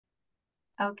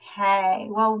Okay,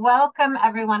 well, welcome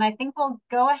everyone. I think we'll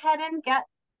go ahead and get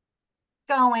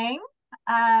going.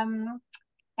 And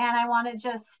I want to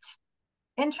just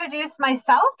introduce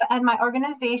myself and my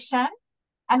organization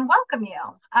and welcome you.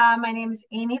 My name is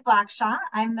Amy Blackshaw.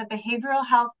 I'm the Behavioral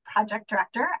Health Project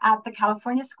Director at the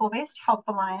California School-Based Health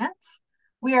Alliance.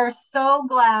 We are so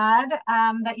glad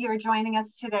that you are joining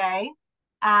us today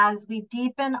as we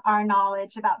deepen our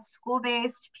knowledge about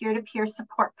school-based peer-to-peer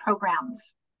support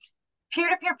programs.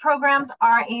 Peer-to-peer programs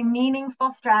are a meaningful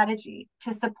strategy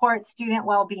to support student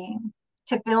well-being,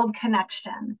 to build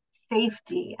connection,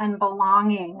 safety, and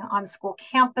belonging on school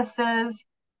campuses,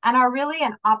 and are really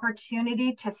an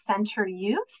opportunity to center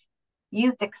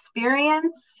youth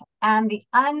experience, and the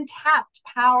untapped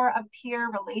power of peer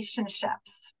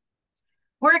relationships.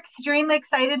 We're extremely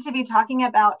excited to be talking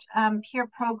about peer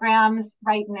programs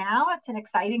right now. It's an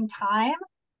exciting time.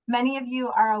 Many of you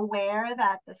are aware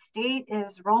that the state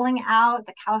is rolling out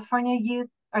the California Youth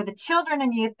or the Children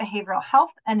and Youth Behavioral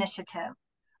Health Initiative,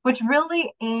 which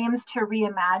really aims to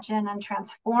reimagine and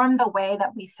transform the way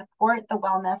that we support the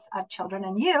wellness of children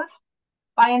and youth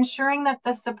by ensuring that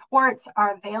the supports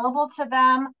are available to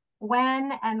them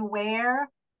when and where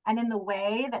and in the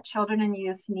way that children and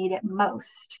youth need it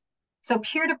most. So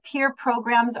peer-to-peer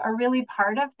programs are really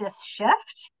part of this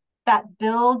shift that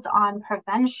builds on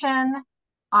prevention,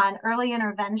 on early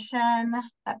intervention,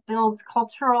 that builds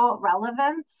cultural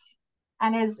relevance,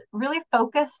 and is really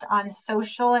focused on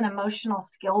social and emotional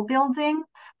skill building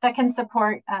that can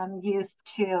support youth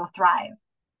to thrive.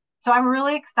 So I'm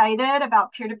really excited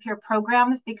about peer-to-peer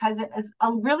programs because it is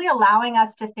really allowing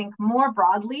us to think more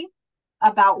broadly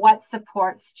about what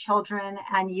supports children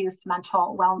and youth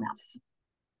mental wellness.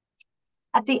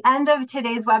 At the end of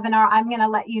today's webinar, I'm going to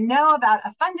let you know about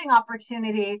a funding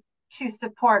opportunity to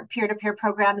support peer-to-peer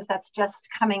programs that's just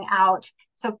coming out.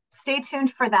 So stay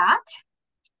tuned for that.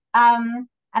 And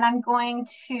I'm going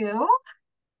to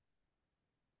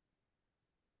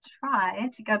try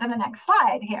to go to the next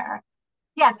slide here.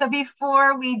 Yeah, so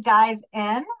before we dive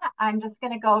in, I'm just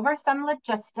going to go over some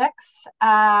logistics.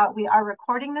 We are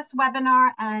recording this webinar,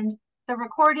 and the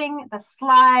recording, the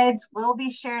slides will be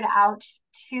shared out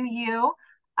to you.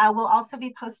 We'll also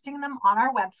be posting them on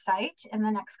our website in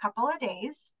the next couple of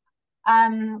days.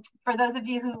 For those of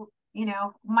you who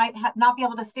might not be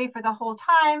able to stay for the whole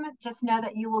time, just know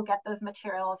that you will get those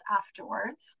materials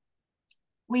afterwards.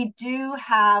 We do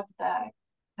have the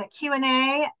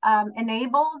Q&A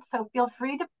enabled, so feel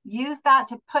free to use that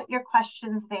to put your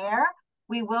questions there.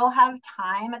 We will have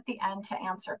time at the end to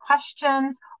answer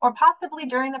questions, or possibly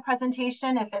during the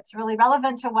presentation if it's really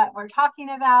relevant to what we're talking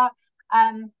about.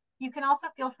 You can also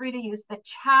feel free to use the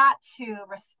chat to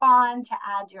respond, to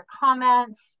add your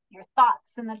comments, your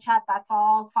thoughts in the chat. That's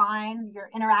all fine.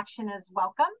 Your interaction is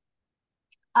welcome.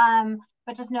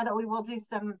 But just know that we will do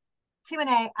some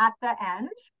Q&A at the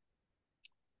end.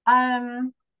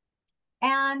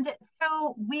 And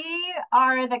so we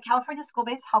are the California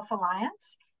School-Based Health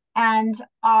Alliance, and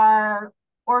our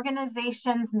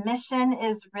organization's mission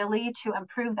is really to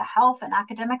improve the health and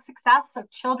academic success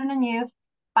of children and youth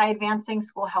by advancing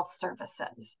school health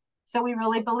services. So we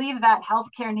really believe that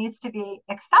healthcare needs to be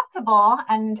accessible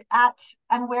and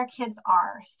where kids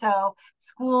are. So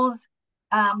schools,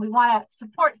 we want to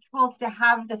support schools to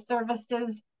have the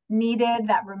services needed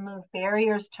that remove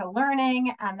barriers to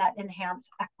learning and that enhance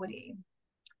equity.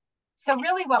 So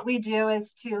really what we do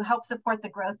is to help support the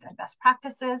growth and best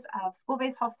practices of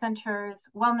school-based health centers,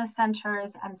 wellness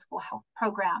centers, and school health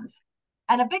programs.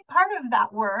 And a big part of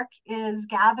that work is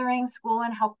gathering school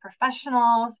and health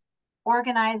professionals,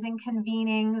 organizing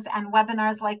convenings and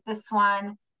webinars like this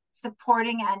one,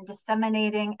 supporting and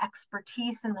disseminating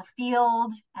expertise in the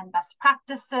field and best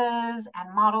practices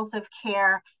and models of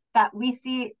care that we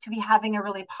see to be having a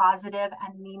really positive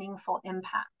and meaningful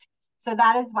impact. So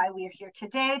that is why we are here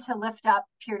today, to lift up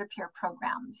peer-to-peer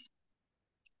programs.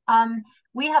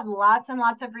 We have lots and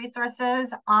lots of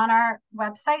resources on our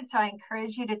website, so I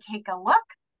encourage you to take a look.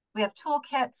 We have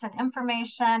toolkits and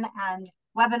information and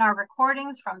webinar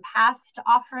recordings from past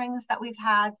offerings that we've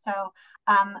had, so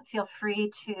feel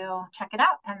free to check it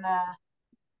out, and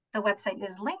the website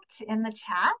is linked in the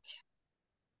chat.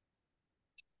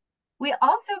 We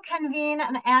also convene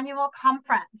an annual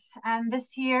conference, and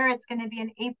this year it's going to be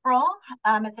in April.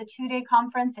 It's a 2-day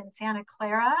conference in Santa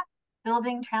Clara,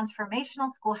 Building Transformational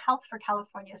School Health for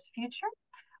California's Future.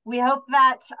 We hope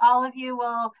that all of you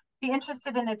will be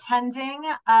interested in attending.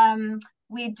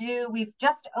 We've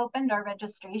just opened our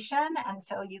registration, and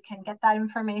so you can get that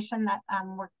information that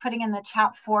we're putting in the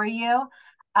chat for you.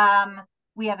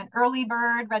 We have an early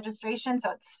bird registration,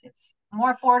 so it's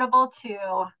more affordable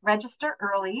to register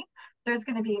early. there's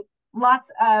going to be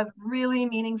lots of really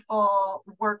meaningful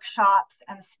workshops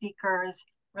and speakers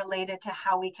related to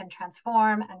how we can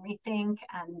transform and rethink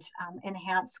and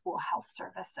enhance school health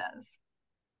services.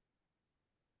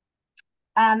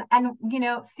 And, you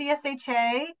know,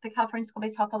 CSHA, the California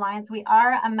School-Based Health Alliance, we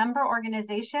are a member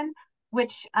organization,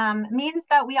 which means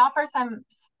that we offer some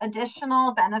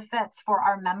additional benefits for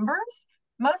our members.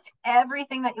 Most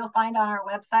everything that you'll find on our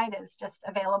website is just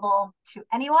available to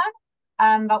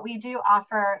anyone, but we do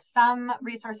offer some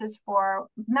resources for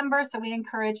members, so we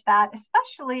encourage that,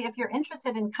 especially if you're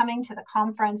interested in coming to the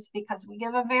conference, because we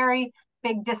give a very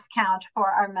big discount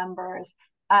for our members.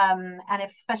 And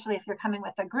especially if you're coming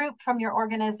with a group from your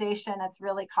organization, it's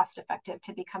really cost effective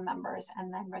to become members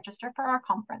and then register for our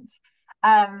conference.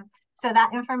 So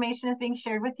that information is being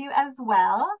shared with you as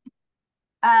well.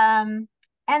 And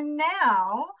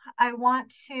now I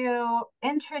want to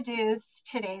introduce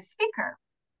today's speaker.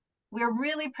 We're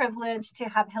really privileged to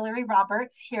have Hilary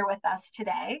Roberts here with us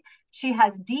today. She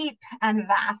has deep and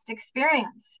vast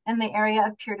experience in the area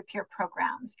of peer-to-peer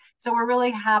programs. So we're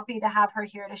really happy to have her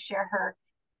here to share her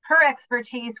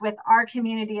expertise with our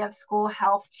community of school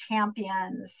health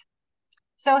champions.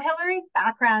 So Hilary's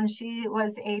background, she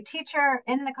was a teacher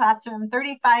in the classroom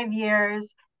 35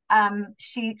 years.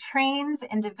 She trains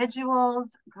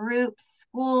individuals, groups,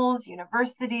 schools,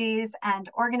 universities, and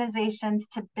organizations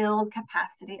to build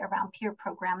capacity around peer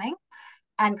programming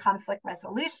and conflict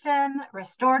resolution,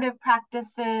 restorative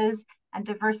practices, and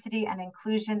diversity and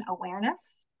inclusion awareness.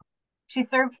 She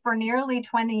served for nearly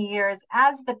 20 years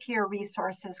as the peer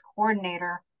resources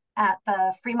coordinator at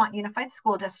the Fremont Unified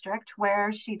School District,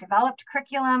 where she developed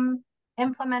curriculum,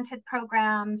 implemented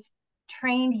programs,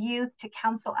 trained youth to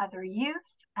counsel other youth,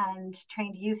 and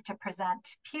trained youth to present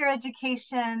peer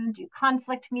education, do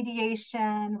conflict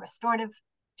mediation, restorative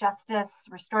justice,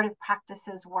 restorative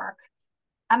practices work.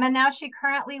 And now she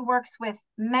currently works with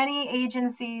many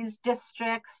agencies,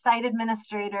 districts, site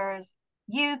administrators,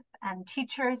 youth and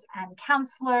teachers and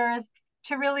counselors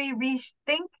to really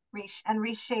rethink and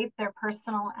reshape their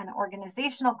personal and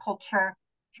organizational culture,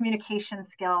 communication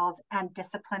skills, and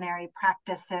disciplinary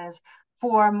practices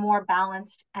for more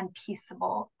balanced and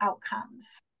peaceable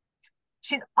outcomes.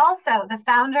 She's also the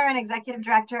founder and executive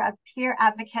director of Peer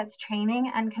Advocates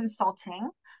Training and Consulting.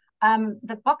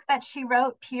 The book that she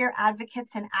wrote, Peer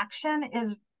Advocates in Action,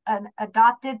 is an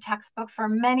adopted textbook for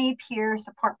many peer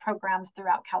support programs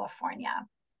throughout California.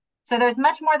 So there's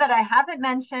much more that I haven't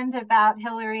mentioned about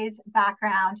Hilary's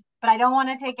background, but I don't want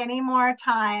to take any more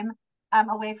time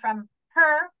away from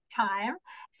her time.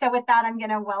 So with that, I'm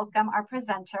going to welcome our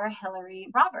presenter, Hilary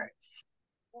Roberts.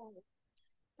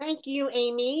 Thank you,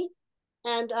 Amy.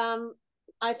 And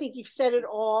I think you've said it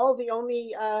all. The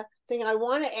only thing I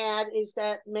want to add is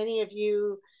that many of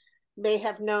you may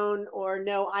have known or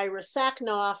know Ira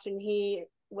Sacknoff, and he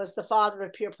was the father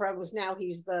of peer programs. Now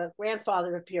he's the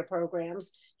grandfather of peer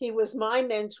programs. He was my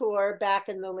mentor back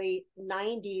in the late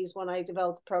 90s when I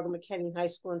developed the program at Kenyon High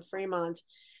School in Fremont.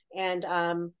 And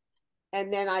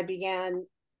then I began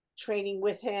training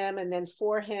with him and then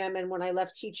for him. And when I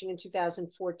left teaching in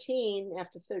 2014,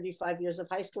 after 35 years of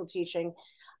high school teaching,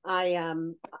 I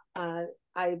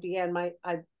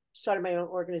started my own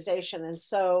organization. And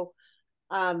so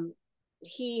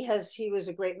he was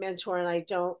a great mentor, and I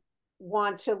don't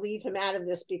want to leave him out of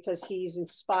this because he's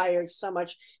inspired so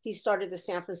much. He started the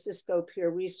San Francisco Peer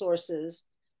Resources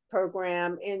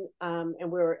program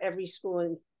and where every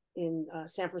school in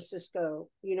San Francisco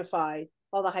Unified,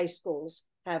 all the high schools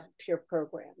have peer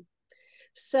program.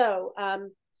 So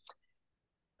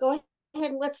go ahead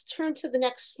and let's turn to the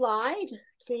next slide,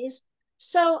 please.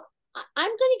 So I'm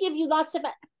going to give you lots of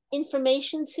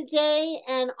information today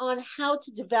and on how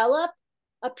to develop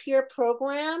a peer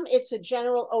program. It's a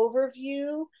general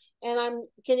overview, and I'm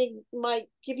going to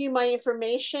give you my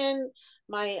information,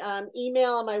 my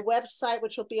email and my website,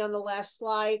 which will be on the last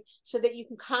slide, so that you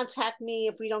can contact me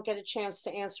if we don't get a chance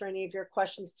to answer any of your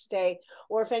questions today,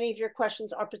 or if any of your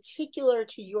questions are particular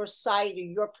to your site or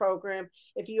your program,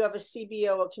 if you have a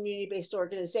CBO, a community-based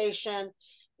organization,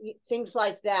 things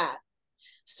like that.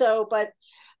 So, but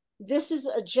this is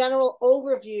a general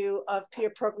overview of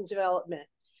peer program development.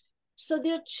 So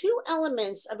there are two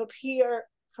elements of a peer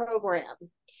program.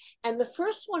 And the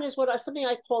first one is something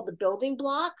I call the building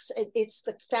blocks. It's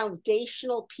the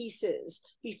foundational pieces.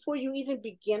 Before you even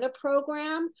begin a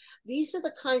program, these are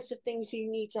the kinds of things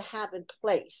you need to have in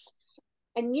place.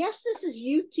 And yes, this is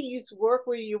youth-to-youth work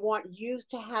where you want youth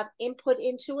to have input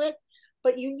into it,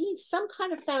 but you need some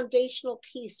kind of foundational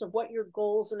piece of what your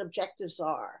goals and objectives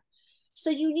are. So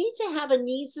you need to have a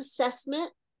needs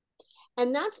assessment,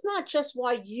 And that's not just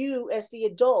why you, as the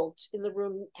adult in the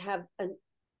room, have the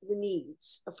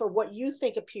needs for what you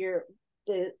think appear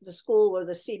the school or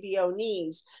the CBO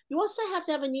needs. You also have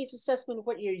to have a needs assessment of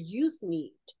what your youth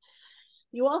need.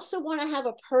 You also want to have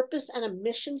a purpose and a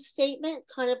mission statement,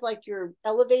 kind of like your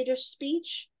elevator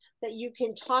speech, that you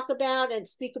can talk about and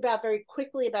speak about very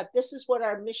quickly about this is what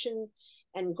our mission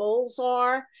and goals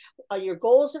are your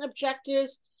goals and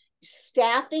objectives.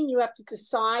 Staffing, you have to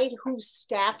decide who's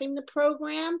staffing the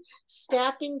program.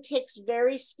 Staffing takes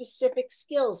very specific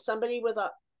skills. Somebody with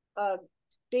a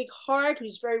big heart,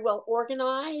 who's very well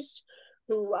organized,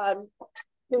 who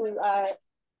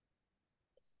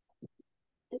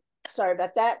sorry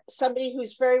about that, somebody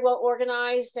who's very well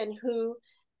organized and who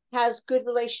has good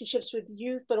relationships with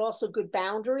youth, but also good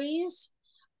boundaries.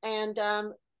 And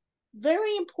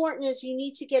very important is you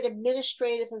need to get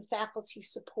administrative and faculty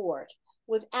support.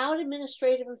 Without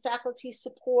administrative and faculty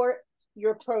support,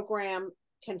 your program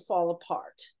can fall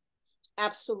apart.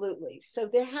 Absolutely. So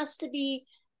there has to be,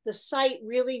 the site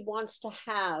really wants to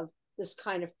have this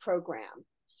kind of program.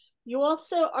 You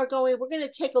also are going, we're going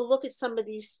to take a look at some of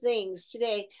these things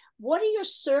today. What are your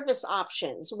service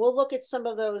options? We'll look at some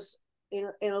of those in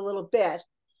a little bit.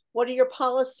 What are your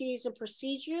policies and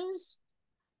procedures?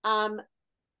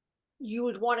 You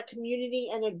would want a community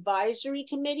and advisory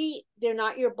committee. They're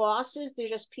not your bosses. They're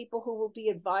just people who will be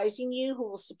advising you, who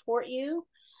will support you.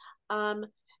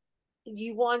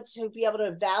 You want to be able to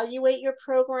evaluate your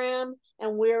program,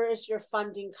 and where is your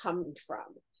funding coming from?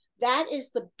 That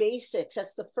is the basics.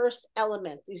 That's the first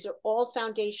element. These are all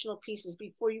foundational pieces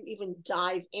before you even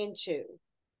dive into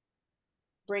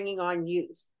bringing on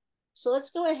youth. So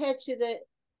let's go ahead to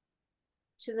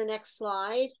the next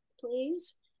slide,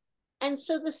 please. And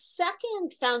so the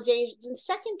second foundation, the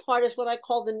second part is what I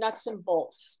call the nuts and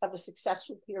bolts of a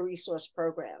successful peer resource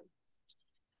program.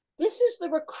 This is the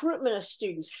recruitment of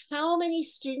students. How many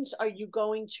students are you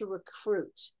going to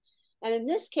recruit? And in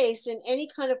this case, in any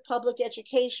kind of public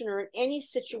education or in any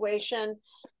situation,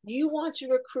 you want to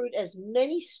recruit as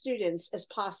many students as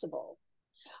possible.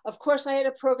 Of course, I had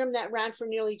a program that ran for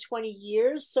nearly 20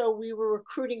 years. So we were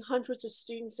recruiting hundreds of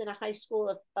students in a high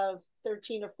school of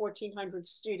 13 or 1,400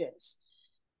 students.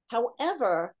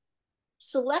 However,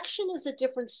 selection is a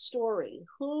different story.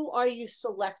 Who are you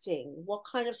selecting? What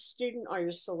kind of student are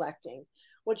you selecting?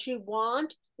 What you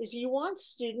want is you want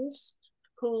students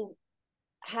who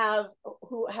have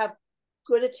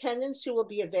good attendance, who will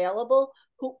be available,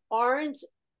 who aren't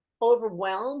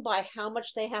overwhelmed by how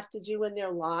much they have to do in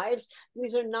their lives.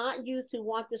 These are not youth who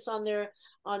want this on their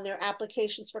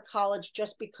applications for college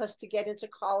just because to get into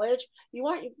college. You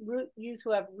want youth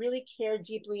who have really cared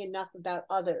deeply enough about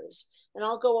others. And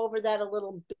I'll go over that a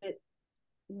little bit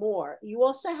more. You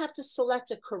also have to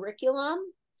select a curriculum.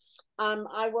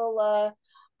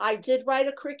 I did write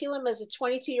a curriculum as a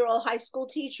 22-year-old high school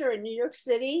teacher in New York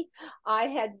City. I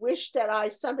had wished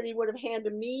that somebody would have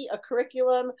handed me a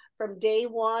curriculum from day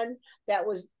one that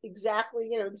was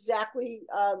exactly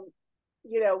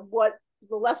what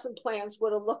the lesson plans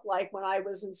would have looked like when I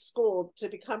was in school to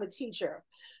become a teacher.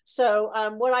 So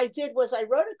what I did was I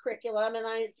wrote a curriculum, and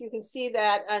if you can see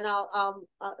that, and I'll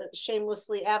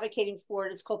shamelessly advocating for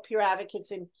it. It's called Peer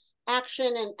Advocates in Action,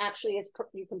 and actually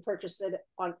you can purchase it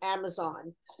on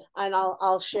Amazon, and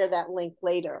I'll share that link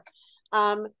later.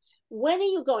 When are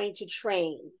you going to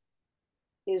train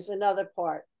is another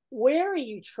part. Where are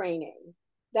you training?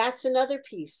 That's another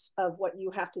piece of what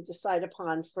you have to decide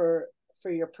upon for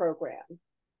your program.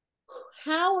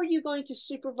 How are you going to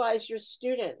supervise your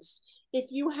students? If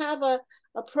you have a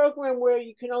program where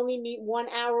you can only meet 1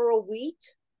 hour a week,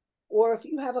 or if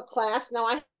you have a class, now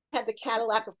I had the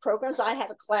Cadillac of programs. I had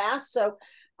a class. So,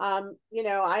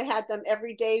 I had them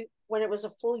every day when it was a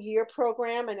full year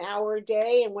program, an hour a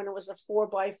day. And when it was a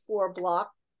 4x4 block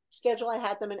schedule, I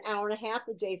had them an hour and a half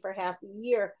a day for half a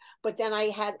year. But then I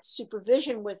had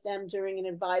supervision with them during an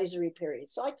advisory period.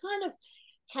 So I kind of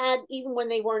had, even when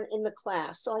they weren't in the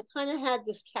class. So I kind of had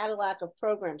this Cadillac of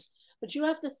programs. But you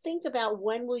have to think about,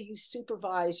 when will you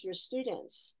supervise your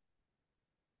students?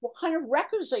 What kind of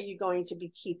records are you going to be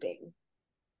keeping?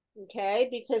 Okay,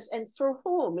 and for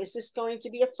whom? Is this going to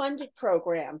be a funded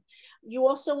program? You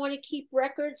also want to keep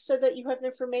records so that you have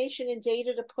information and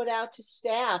data to put out to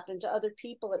staff and to other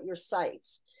people at your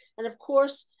sites. And of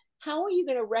course, how are you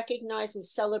going to recognize and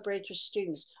celebrate your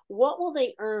students? What will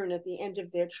they earn at the end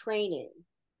of their training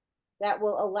that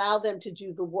will allow them to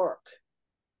do the work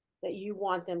that you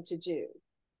want them to do?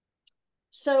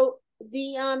 So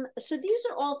these are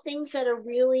all things that are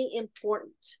really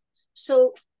important.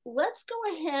 So let's go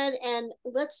ahead and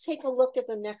let's take a look at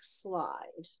the next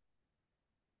slide.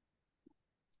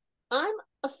 I'm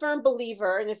a firm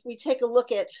believer, and if we take a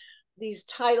look at these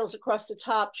titles across the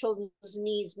top, children's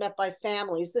needs met by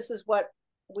families, this is what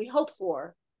we hope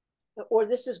for, or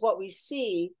this is what we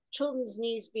see, children's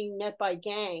needs being met by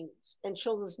gangs and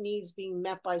children's needs being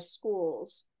met by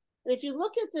schools. And if you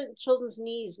look at the children's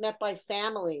needs met by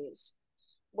families,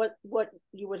 what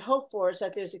you would hope for is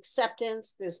that there's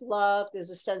acceptance, there's love,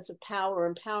 there's a sense of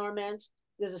power, empowerment,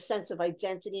 there's a sense of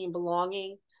identity and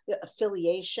belonging,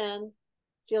 affiliation,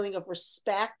 feeling of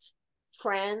respect,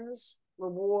 friends,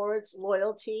 rewards,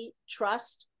 loyalty,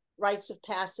 trust, rites of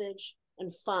passage,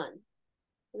 and fun.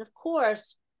 And of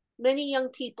course, many young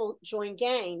people join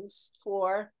gangs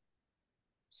for,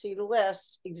 see the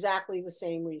list, exactly the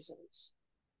same reasons.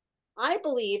 I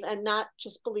believe, and not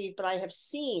just believe, but I have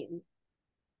seen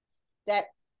that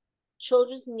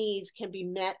children's needs can be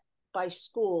met by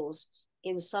schools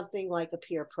in something like a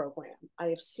peer program. I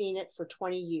have seen it for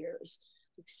 20 years.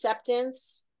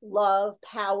 Acceptance, love,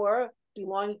 power,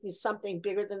 belonging to something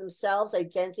bigger than themselves,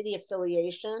 identity,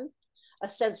 affiliation, a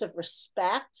sense of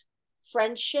respect,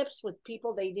 friendships with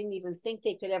people they didn't even think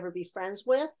they could ever be friends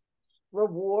with,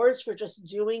 rewards for just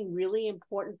doing really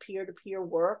important peer-to-peer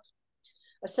work,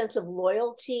 a sense of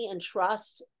loyalty and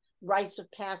trust, rites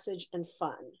of passage, and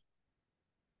fun.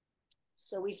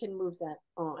 So we can move that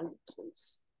on,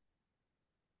 please.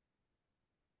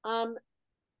 I'm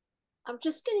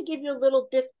just going to give you a little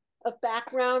bit of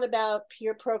background about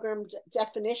peer program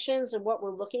definitions and what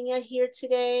we're looking at here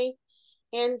today.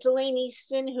 And Delane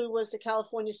Easton, who was the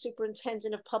California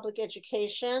Superintendent of Public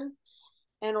Education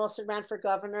and also ran for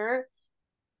governor,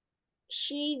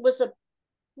 she was a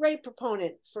great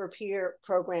proponent for peer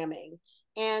programming.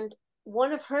 And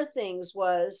one of her things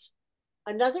was,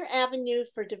 another avenue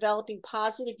for developing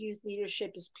positive youth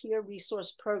leadership is peer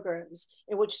resource programs,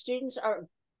 in which students are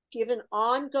given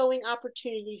ongoing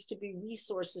opportunities to be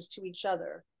resources to each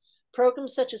other.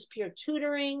 Programs such as peer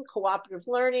tutoring, cooperative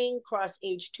learning,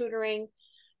 cross-age tutoring,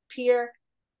 peer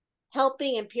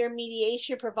helping, and peer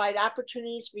mediation provide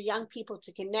opportunities for young people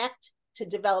to connect, to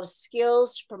develop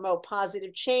skills, to promote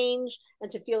positive change,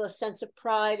 and to feel a sense of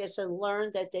pride as they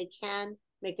learn that they can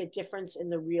make a difference in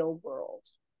the real world.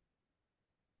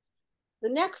 The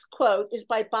next quote is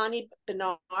by Bonnie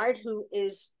Bernard, who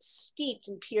is steeped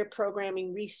in peer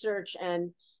programming research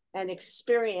and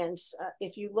experience.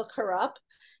 If you look her up,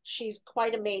 she's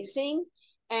quite amazing.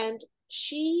 And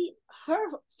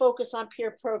her focus on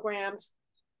peer programs,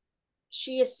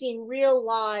 she has seen real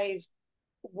live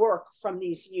work from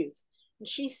these youth. And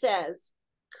she says,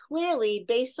 clearly,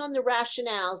 based on the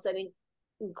rationales that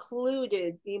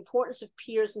included the importance of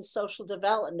peers in social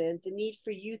development, the need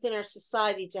for youth in our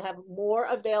society to have more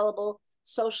available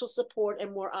social support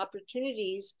and more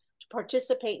opportunities to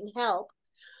participate and help,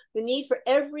 the need for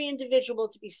every individual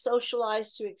to be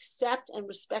socialized to accept and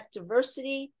respect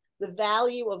diversity, the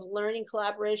value of learning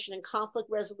collaboration and conflict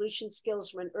resolution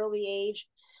skills from an early age,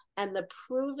 and the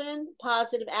proven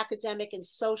positive academic and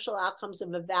social outcomes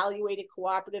of evaluated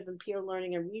cooperative and peer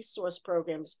learning and resource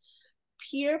programs.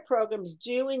 Peer programs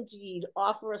do indeed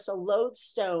offer us a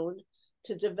lodestone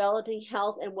to developing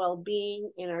health and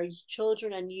well-being in our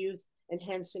children and youth, and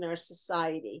hence in our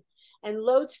society. And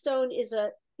lodestone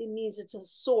means it's a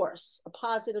source, a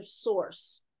positive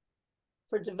source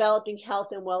for developing health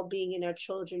and well-being in our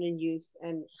children and youth,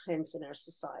 and hence in our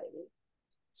society.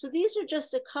 So these are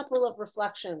just a couple of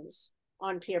reflections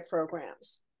on peer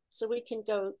programs. So we can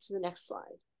go to the next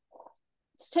slide.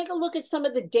 Let's take a look at some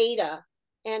of the data.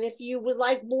 And if you would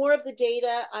like more of the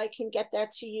data, I can get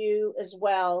that to you as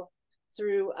well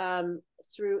through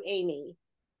Amy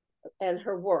and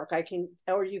her work.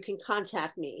 Or you can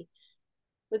contact me.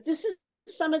 But this is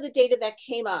some of the data that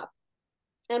came up.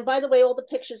 And by the way, all the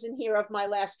pictures in here of my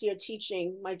last year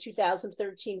teaching, my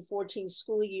 2013-14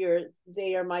 school year,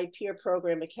 they are my peer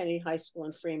program at Kennedy High School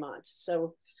in Fremont.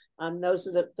 So those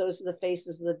are the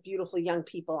faces of the beautiful young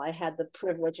people I had the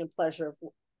privilege and pleasure of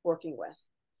working with.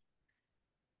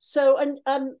 So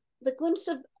a glimpse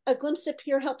of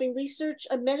peer helping research,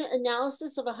 a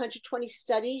meta-analysis of 120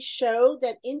 studies show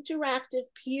that interactive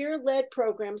peer-led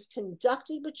programs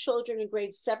conducted with children in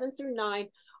grades 7 through 9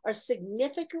 are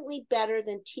significantly better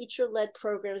than teacher-led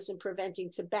programs in preventing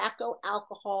tobacco,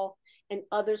 alcohol, and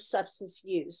other substance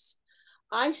use.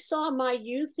 I saw my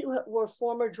youth who were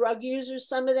former drug users,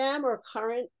 some of them, or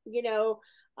current,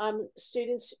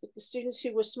 students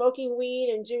who were smoking weed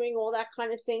and doing all that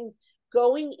kind of thing,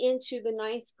 going into the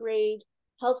 9th grade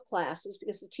health classes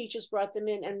because the teachers brought them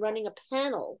in, and running a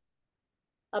panel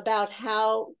about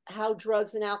how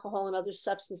drugs and alcohol and other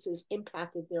substances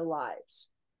impacted their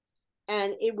lives.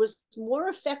 And it was more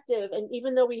effective. And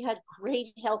even though we had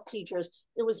great health teachers,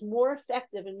 it was more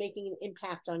effective in making an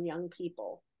impact on young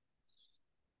people.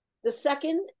 The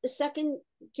second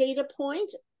data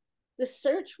point, the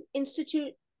Search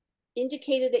Institute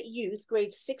indicated that youth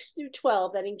grades 6 through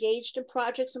 12 that engaged in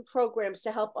projects and programs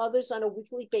to help others on a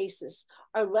weekly basis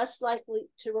are less likely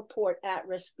to report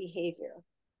at-risk behavior.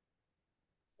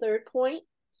 Third point,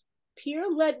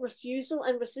 peer-led refusal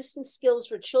and resistance skills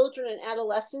for children and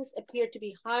adolescents appear to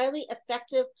be highly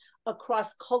effective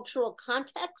across cultural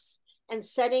contexts and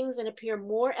settings and appear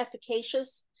more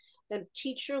efficacious than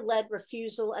teacher-led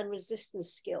refusal and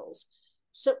resistance skills.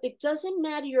 So it doesn't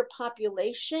matter your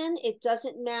population. It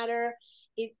doesn't matter.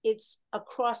 It's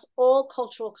across all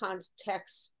cultural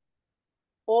contexts,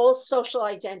 all social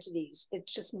identities.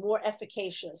 It's just more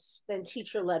efficacious than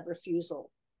teacher-led refusal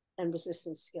and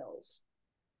resistance skills.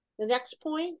 The next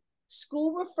point,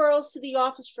 school referrals to the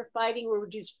office for fighting were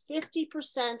reduced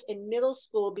 50% in middle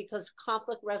school because of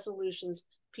conflict resolutions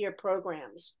peer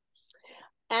programs.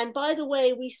 And by the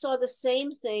way, we saw the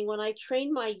same thing when I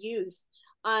trained my youth.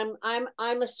 I'm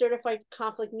a certified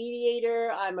conflict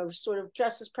mediator. I'm a sort of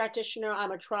justice practitioner.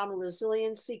 I'm a trauma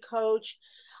resiliency coach.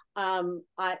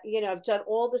 I've done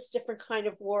all this different kind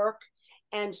of work.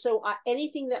 And so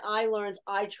anything that I learned,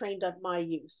 I trained up my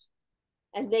youth.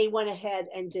 And they went ahead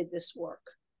and did this work.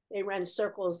 They ran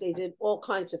circles. They did all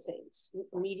kinds of things.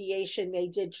 Mediation. They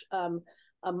did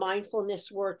a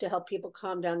mindfulness work to help people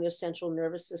calm down their central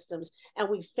nervous systems. And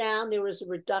we found there was a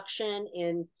reduction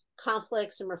in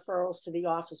conflicts and referrals to the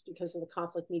office because of the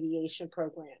conflict mediation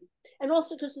program. And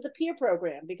also because of the peer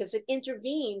program, because it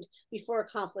intervened before a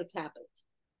conflict happened.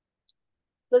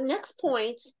 The next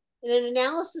point, in an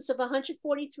analysis of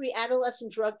 143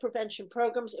 adolescent drug prevention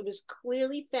programs, it was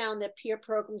clearly found that peer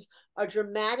programs are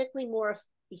dramatically more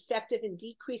effective in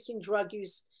decreasing drug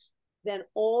use than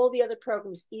all the other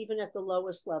programs, even at the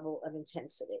lowest level of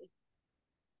intensity.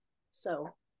 So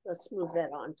let's move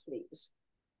that on, please,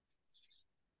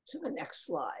 to the next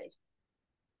slide.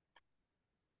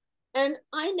 And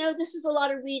I know this is a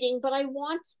lot of reading, but I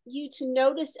want you to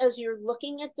notice as you're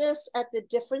looking at this, at the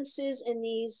differences in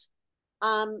these,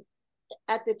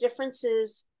 at the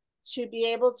differences to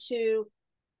be able to,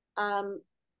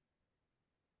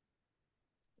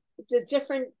 the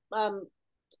different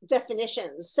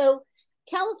definitions. So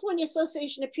California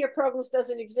Association of Peer Programs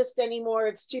doesn't exist anymore.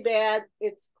 It's too bad.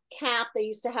 It's capped. They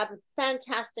used to have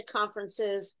fantastic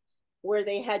conferences where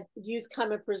they had youth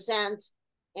come and present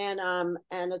and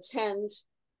attend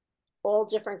all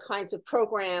different kinds of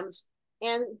programs.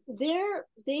 And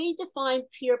they define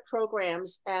peer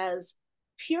programs as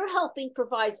peer helping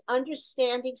provides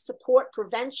understanding, support,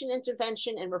 prevention,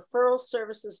 intervention, and referral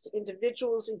services to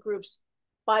individuals and groups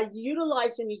by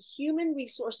utilizing the human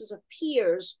resources of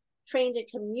peers trained in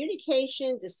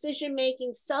communication,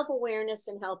 decision-making, self-awareness,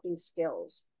 and helping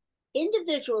skills.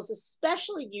 Individuals,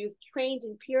 especially youth trained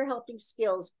in peer helping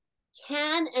skills,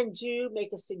 can and do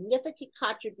make a significant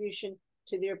contribution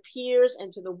to their peers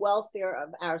and to the welfare of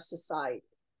our society.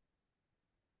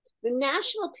 The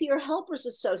National Peer Helpers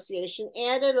Association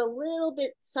added a little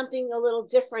bit, something a little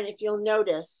different, if you'll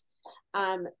notice.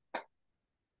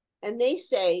 And they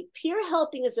say, peer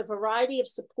helping is a variety of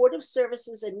supportive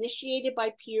services initiated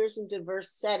by peers in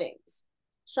diverse settings.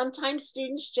 Sometimes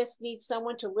students just need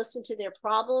someone to listen to their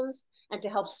problems and to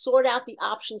help sort out the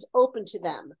options open to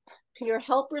them. Peer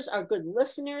helpers are good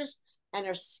listeners and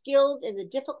are skilled in the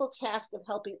difficult task of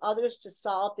helping others to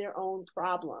solve their own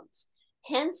problems.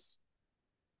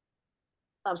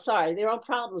 Their own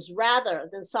problems rather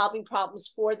than solving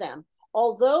problems for them.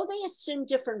 Although they assume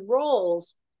different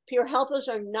roles, peer helpers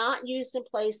are not used in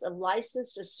place of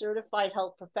licensed or certified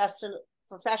health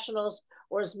professionals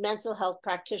or as mental health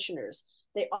practitioners.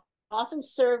 They often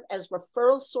serve as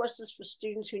referral sources for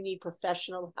students who need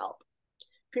professional help.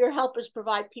 Peer helpers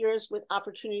provide peers with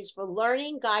opportunities for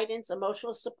learning, guidance,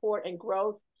 emotional support, and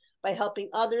growth. By helping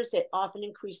others, they often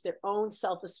increase their own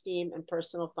self-esteem and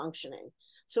personal functioning.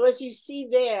 So as you see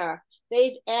there,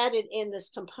 they've added in this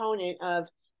component of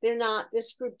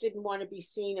this group didn't want to be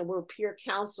seen and we're peer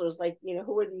counselors, like,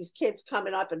 who are these kids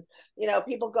coming up and,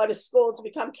 people go to school to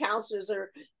become counselors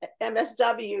or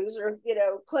MSWs or,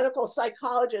 clinical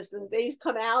psychologists, and they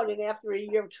come out and after a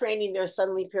year of training, they're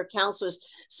suddenly peer counselors.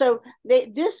 So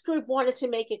this group wanted to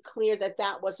make it clear that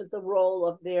that wasn't the role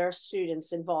of their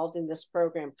students involved in this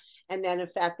program. And then in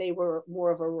fact, they were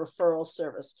more of a referral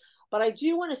service. But I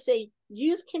do want to say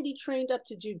youth can be trained up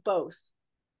to do both.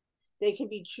 They can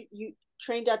be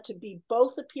trained up to be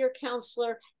both a peer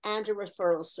counselor and a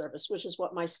referral service, which is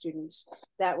what my students,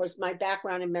 that was my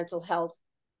background in mental health,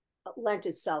 lent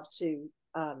itself to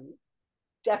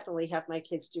definitely have my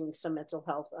kids doing some mental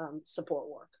health support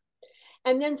work.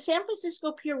 And then San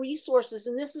Francisco Peer Resources,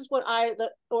 and this is what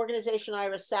the organization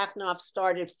Ira Saknoff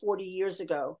started 40 years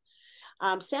ago.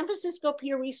 San Francisco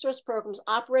Peer Resource Programs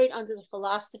operate under the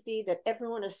philosophy that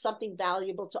everyone has something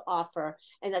valuable to offer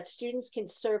and that students can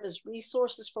serve as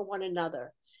resources for one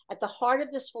another. At the heart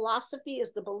of this philosophy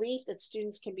is the belief that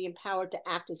students can be empowered to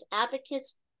act as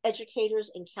advocates,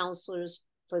 educators, and counselors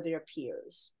for their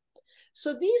peers.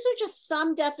 So these are just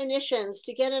some definitions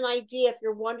to get an idea if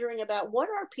you're wondering about what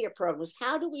are peer programs,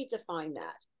 how do we define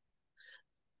that?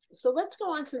 So let's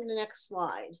go on to the next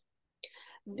slide.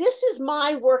 This is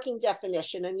my working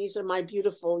definition, and these are my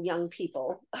beautiful young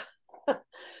people.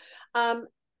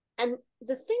 And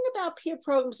the thing about peer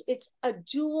programs, it's a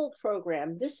dual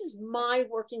program. This is my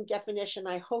working definition.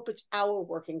 I hope it's our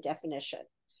working definition.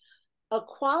 A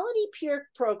quality peer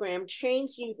program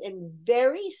trains youth in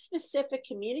very specific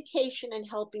communication and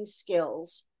helping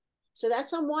skills. So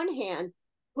that's on one hand,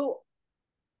 who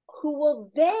will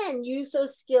then use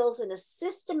those skills in a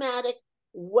systematic,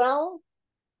 well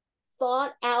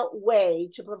thought out way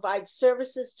to provide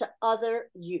services to other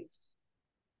youth.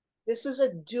 This is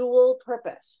a dual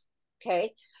purpose,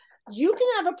 okay? You can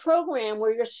have a program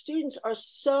where your students are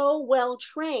so well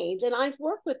trained, and I've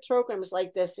worked with programs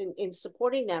like this in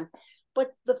supporting them,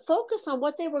 but the focus on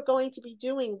what they were going to be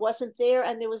doing wasn't there,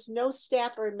 and there was no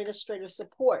staff or administrative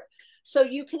support. So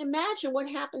you can imagine what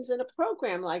happens in a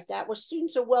program like that where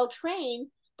students are well trained,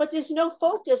 but there's no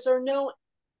focus or no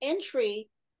entry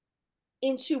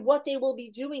into what they will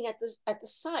be doing at the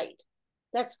site.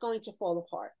 That's going to fall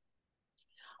apart.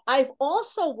 I've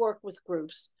also worked with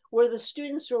groups where the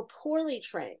students were poorly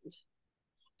trained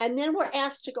and then were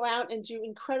asked to go out and do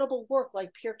incredible work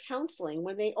like peer counseling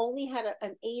when they only had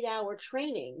an 8-hour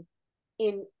training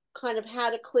in kind of how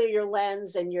to clear your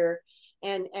lens and your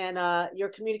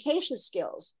communication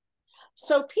skills.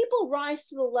 So people rise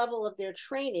to the level of their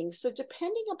training. So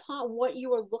depending upon what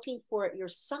you are looking for at your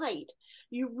site,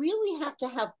 you really have to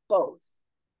have both.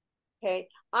 Okay,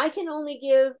 I can only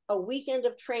give a weekend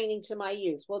of training to my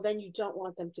youth. Well, then you don't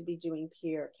want them to be doing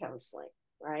peer counseling,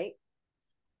 right?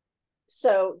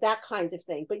 So that kind of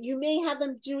thing. But you may have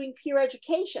them doing peer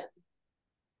education,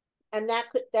 and that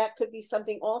could be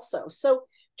something also. So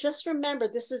just remember,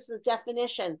 this is the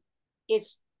definition.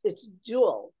 It's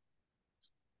dual.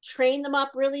 Train them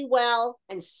up really well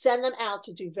and send them out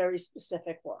to do very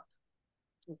specific work.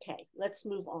 Okay, let's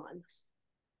move on.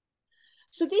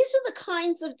 So these are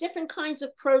the different kinds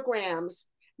of programs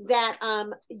that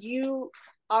you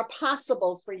are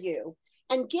possible for you.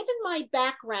 And given my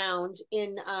background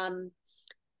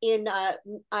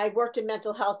I worked in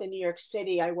mental health in New York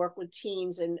City. I worked with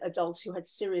teens and adults who had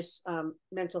serious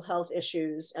mental health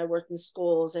issues. I worked in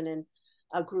schools and in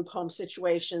group home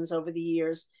situations over the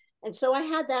years. And so I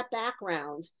had that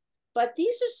background. But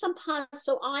these are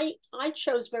so I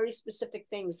chose very specific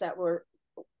things that work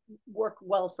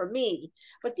well for me.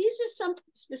 But these are some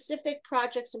specific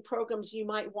projects and programs you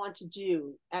might want to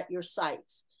do at your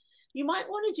sites. You might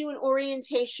want to do an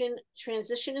orientation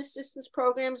transition assistance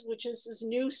programs, which is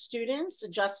new students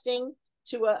adjusting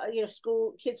to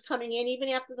school, kids coming in even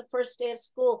after the first day of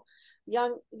school.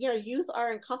 Youth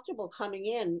are uncomfortable coming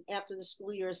in after the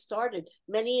school year has started.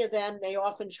 Many of them, they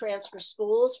often transfer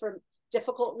schools for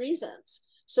difficult reasons.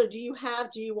 So do you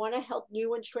want to help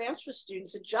new and transfer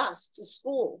students adjust to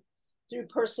school through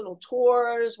personal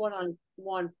tours,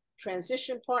 one-on-one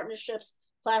transition partnerships,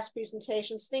 class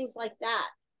presentations, things like that?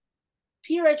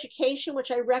 Peer education,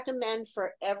 which I recommend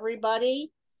for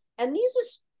everybody. And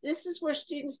this is where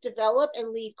students develop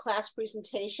and lead class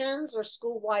presentations or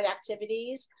school-wide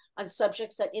activities on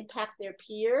subjects that impact their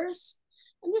peers.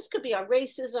 And this could be on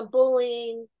racism,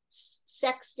 bullying,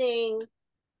 sexting,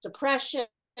 depression,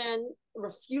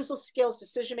 refusal skills,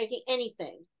 decision-making,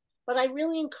 anything. But I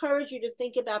really encourage you to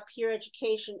think about peer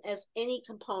education as any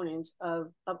component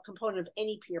of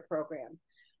any peer program.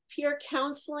 Peer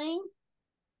counseling,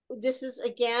 this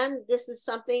is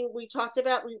something we talked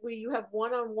about where you have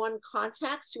one-on-one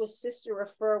contacts to assist or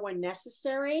refer when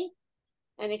necessary.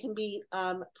 And it can be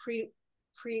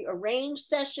pre-arranged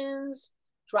sessions,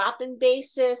 drop-in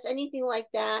basis, anything like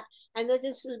that. And that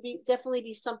this would definitely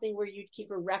be something where you'd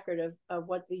keep a record of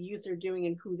what the youth are doing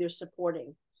and who they're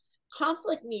supporting.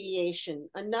 Conflict mediation,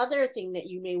 another thing that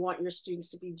you may want your students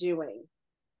to be doing.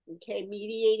 Okay,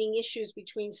 mediating issues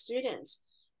between students.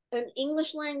 An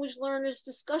English language learners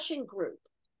discussion group,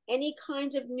 any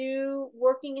kind of new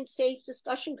working and safe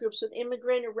discussion groups with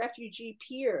immigrant or refugee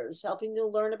peers, helping them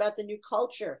learn about the new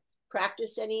culture,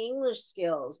 practice any English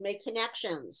skills, make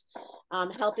connections,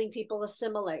 helping people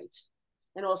assimilate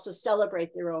and also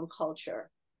celebrate their own culture.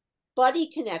 buddy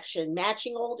connection,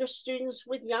 matching older students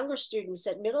with younger students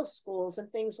at middle schools and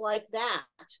things like that.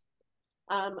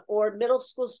 Or middle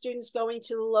school students going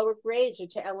to the lower grades or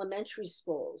to elementary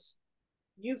schools.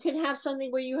 You can have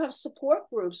something where you have support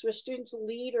groups where students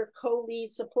lead or co-lead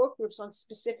support groups on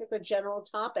specific or general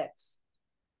topics.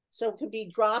 So it could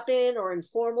be drop-in or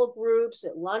informal groups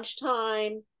at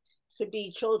lunchtime, could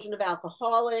be children of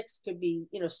alcoholics, could be,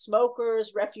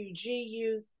 smokers, refugee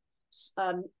youth,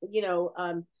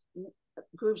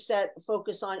 groups that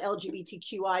focus on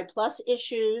LGBTQI plus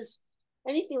issues,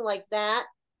 anything like that.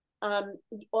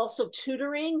 Also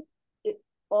tutoring, it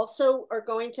also are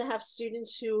going to have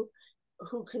students who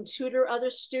can tutor other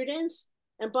students.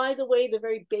 And by the way, the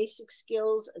very basic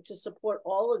skills to support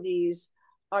all of these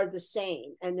are the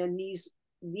same. And then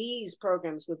these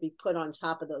programs would be put on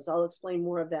top of those. I'll explain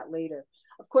more of that later.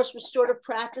 Of course, restorative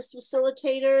practice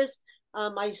facilitators.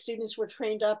 My students were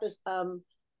trained up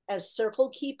as circle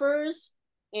keepers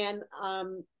and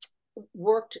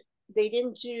worked. They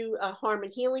didn't do harm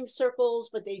and healing circles,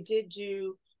 but they did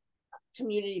do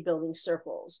community building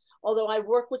circles. Although I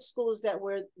work with schools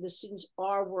where the students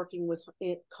are working with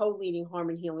co-leading harm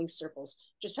and healing circles.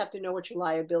 Just have to know what your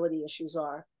liability issues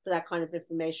are for that kind of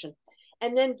information.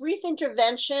 And then brief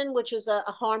intervention, which is a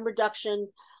harm reduction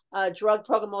drug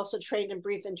program, also trained in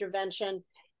brief intervention.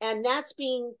 And that's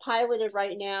being piloted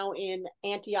right now in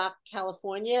Antioch,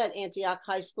 California, at Antioch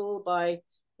High School by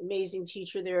amazing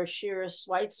teacher there, Shira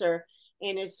Schweitzer.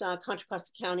 And it's Contra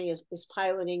Costa County is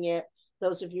piloting it.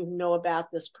 Those of you who know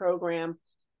about this program,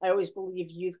 I always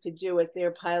believe youth could do it.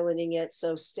 They're piloting it,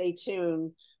 so stay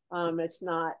tuned. It's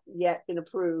not yet been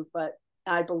approved, but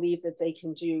I believe that they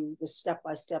can do the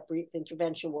step-by-step brief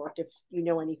intervention work if you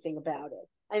know anything about it.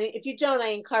 And if you don't, I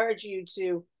encourage you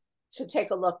to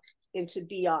take a look into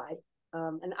BI.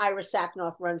 And Ira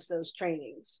Sacknoff runs those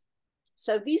trainings.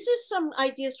 So these are some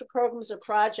ideas for programs or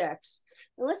projects.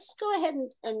 And let's go ahead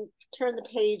and turn the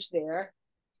page there.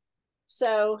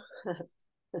 So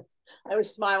I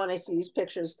always smile when I see these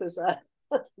pictures because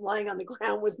lying on the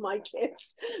ground with my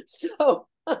kids. So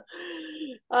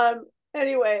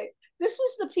anyway, these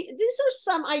are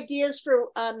some ideas for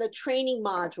the training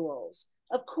modules.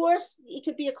 Of course, it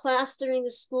could be a class during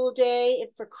the school day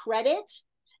for credit.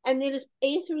 And then it's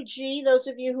A through G. Those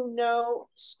of you who know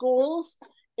schools,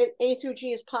 A through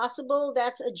G is possible.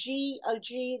 That's a G.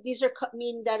 These are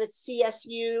mean that it's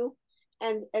CSU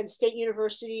and State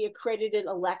University accredited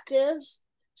electives.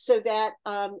 So that,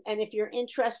 and if you're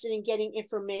interested in getting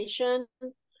information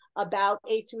about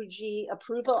A through G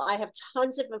approval, I have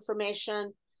tons of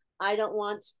information. I don't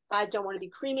want to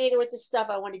be cremated with this stuff.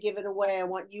 I want to give it away. I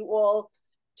want you all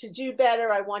to do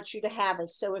better. I want you to have it.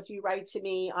 So if you write to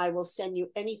me, I will send you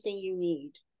anything you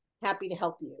need. Happy to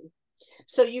help you.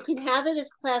 So you can have it as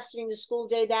class during the school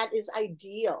day. That is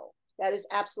ideal. That is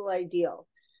absolutely ideal.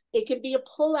 It can be a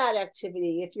pull-out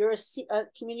activity. If you're a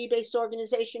community-based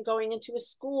organization going into a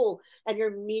school and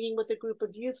you're meeting with a group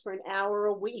of youth for an hour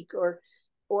a week or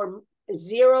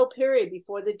zero period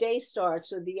before the day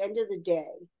starts or the end of the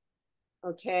day,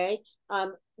 okay?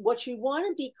 What you want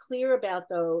to be clear about,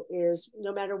 though, is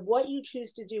no matter what you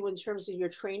choose to do in terms of your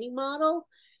training model,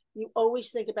 you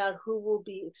always think about who will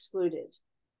be excluded.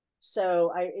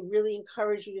 So I really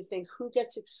encourage you to think who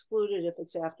gets excluded if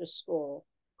it's after school,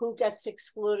 who gets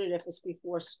excluded if it's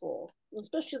before school,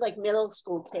 especially like middle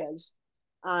school kids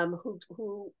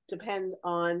who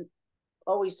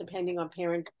always depending on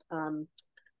parent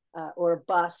or a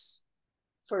bus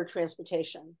for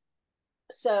transportation.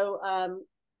 So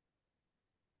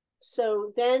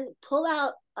then pull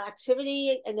out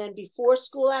activity and then before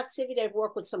school activity. I've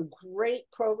worked with some great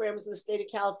programs in the state of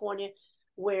California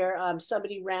where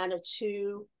somebody ran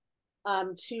two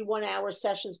 1-hour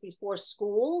sessions before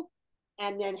school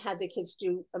and then had the kids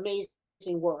do amazing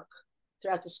work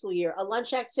throughout the school year. A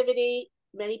lunch activity,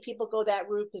 many people go that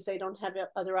route because they don't have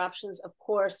other options. Of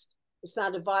course, it's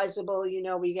not advisable.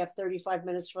 We have 35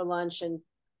 minutes for lunch and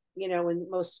in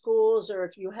most schools, or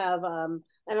if you have, and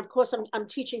of course, I'm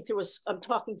talking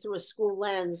through a school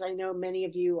lens. I know many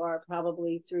of you are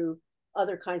probably through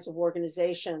other kinds of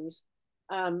organizations,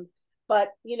 but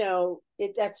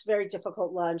that's very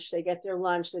difficult lunch. They get their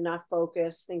lunch, they're not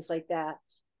focused, things like that.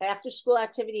 After school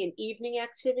activity and evening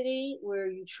activity where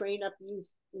you train up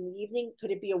youth in the evening.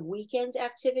 Could it be a weekend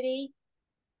activity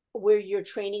where you're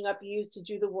training up youth to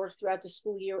do the work throughout the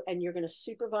school year and you're going to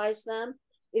supervise them?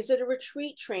 Is it a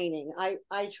retreat training?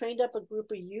 I trained up a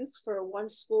group of youth for one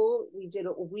school. We did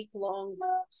a week-long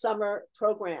summer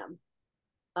program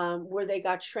where they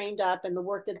got trained up, and the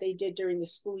work that they did during the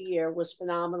school year was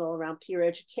phenomenal around peer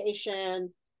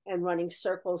education and running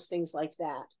circles, things like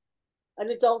that. an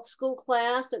adult school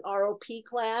class, an ROP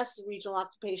class, regional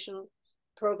occupational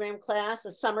program class,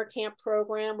 a summer camp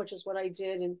program, which is what I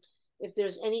did. And if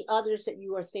there's any others that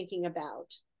you are thinking about,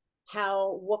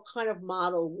 what kind of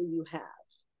model will you have?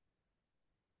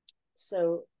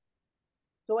 So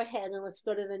go ahead and let's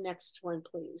go to the next one,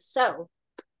 please. So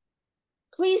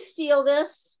please steal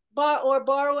this or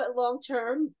borrow it long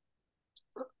term.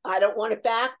 I don't want it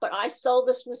back, but I stole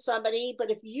this from somebody.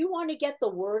 But if you want to get the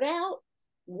word out,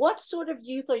 what sort of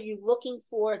youth are you looking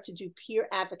for to do peer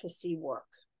advocacy work?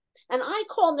 And I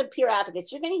call them peer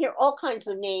advocates. You're going to hear all kinds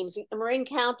of names. In Marin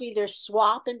County, there's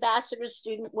SWAP ambassadors,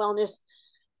 Student Wellness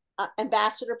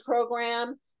Ambassador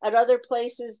Program. At other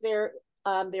places, they're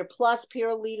Plus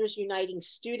Peer Leaders Uniting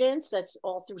Students. That's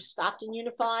all through Stockton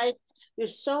Unified.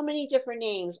 There's so many different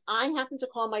names. I happen to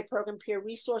call my program Peer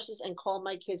Resources and call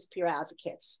my kids peer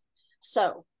advocates.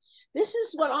 So this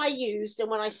is what I used and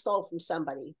when I stole from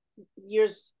somebody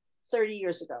 30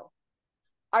 years ago.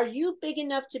 Are you big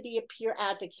enough to be a peer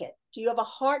advocate? Do you have a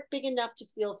heart big enough to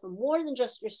feel for more than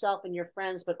just yourself and your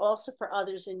friends, but also for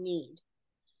others in need?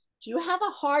 Do you have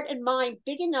a heart and mind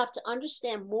big enough to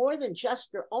understand more than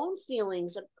just your own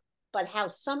feelings, but how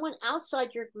someone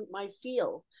outside your group might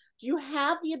feel? Do you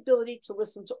have the ability to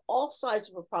listen to all sides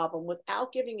of a problem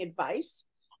without giving advice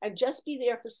and just be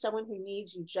there for someone who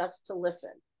needs you just to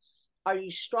listen? Are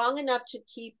you strong enough to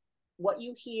keep what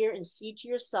you hear and see to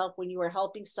yourself when you are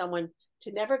helping someone,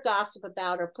 to never gossip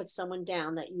about or put someone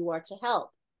down that you are to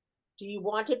help? Do you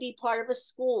want to be part of a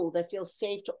school that feels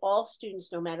safe to all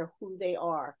students, no matter who they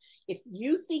are? If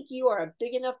you think you are a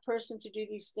big enough person to do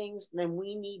these things, then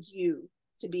we need you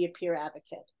to be a peer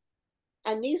advocate.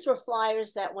 And these were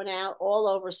flyers that went out all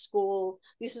over school.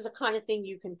 This is the kind of thing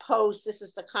you can post. This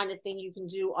is the kind of thing you can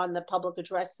do on the public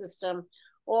address system,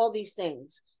 all these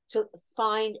things to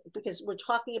find, because we're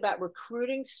talking about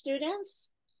recruiting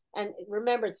students. And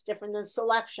remember, it's different than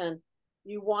selection.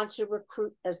 You want to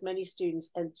recruit as many students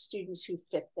and students who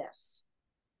fit this.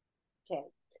 Okay,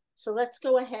 so let's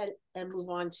go ahead and move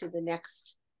on to the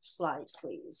next slide,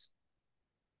 please.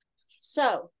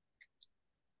 So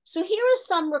here are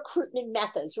some recruitment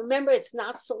methods. Remember, it's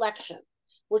not selection.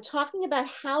 We're talking about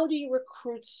how do you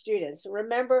recruit students. And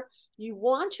remember, you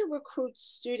want to recruit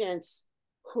students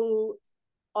who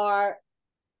are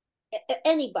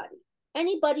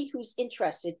anybody who's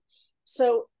interested.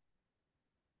 So,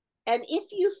 and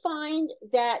if you find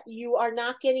that you are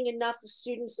not getting enough of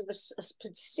students of a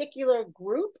particular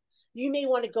group, you may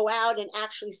want to go out and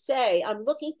actually say, I'm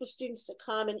looking for students to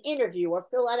come and interview or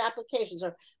fill out applications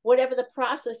or whatever the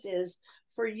process is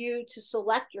for you to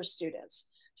select your students.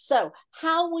 So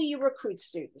how will you recruit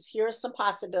students? Here are some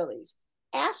possibilities.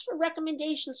 Ask for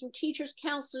recommendations from teachers,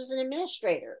 counselors, and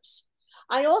administrators.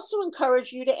 I also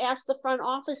encourage you to ask the front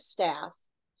office staff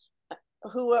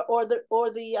or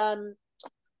the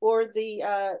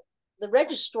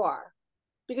registrar,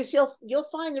 because you'll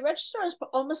find the registrar is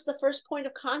almost the first point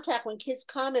of contact when kids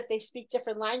come. If they speak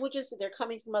different languages, if they're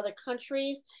coming from other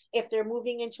countries, if they're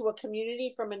moving into a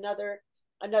community from another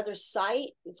site,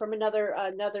 from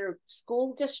another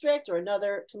school district or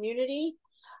another community,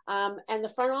 and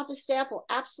the front office staff will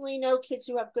absolutely know kids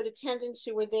who have good attendance,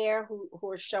 who are there, who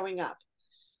are showing up.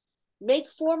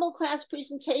 Make formal class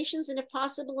presentations, and if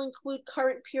possible, include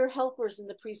current peer helpers in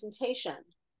the presentation.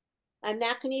 And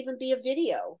that can even be a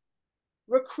video.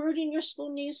 Recruit in your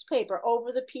school newspaper,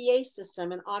 over the PA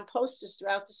system, and on posters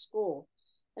throughout the school.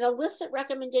 And elicit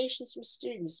recommendations from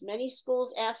students. Many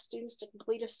schools ask students to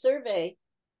complete a survey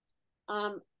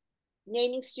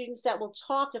naming students that will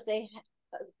talk if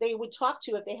they would talk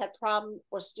to if they had problems,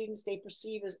 or students they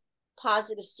perceive as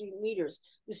positive student leaders.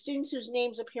 The students whose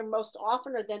names appear most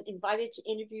often are then invited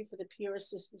to interview for the peer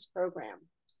assistance program.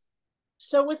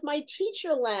 So with my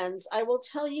teacher lens, I will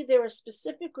tell you there are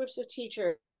specific groups of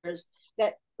teachers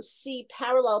that see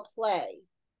parallel play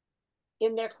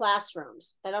in their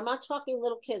classrooms. And I'm not talking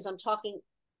little kids, I'm talking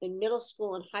in middle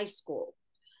school and high school.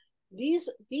 These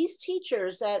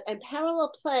teachers and parallel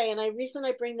play, and the reason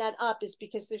I bring that up is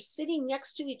because they're sitting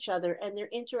next to each other and they're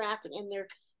interacting and they're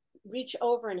reach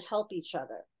over and help each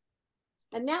other.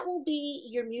 And that will be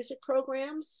your music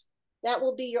programs, that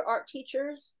will be your art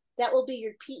teachers, that will be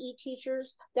your PE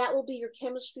teachers, that will be your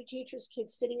chemistry teachers,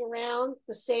 kids sitting around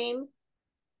the same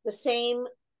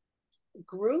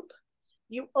group.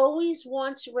 You always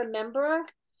want to remember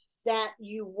that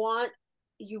you want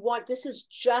this is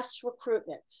just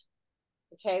recruitment.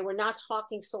 Okay, we're not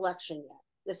talking selection yet.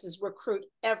 This is recruit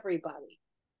everybody.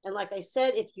 And like I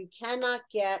said, if you cannot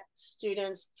get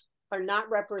students are not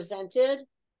represented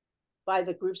by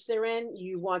the groups they're in,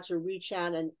 you want to reach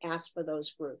out and ask for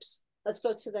those groups. Let's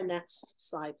go to the next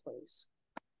slide, please.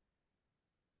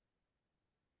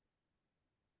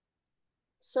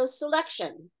 So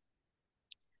selection.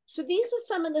 So these are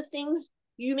some of the things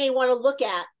you may want to look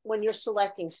at when you're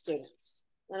selecting students.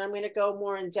 And I'm going to go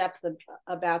more in depth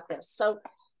about this. So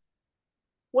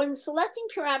when selecting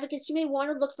peer advocates, you may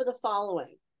want to look for the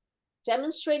following: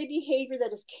 demonstrated behavior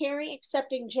that is caring,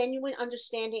 accepting, genuine,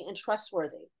 understanding, and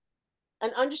trustworthy.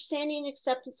 An understanding and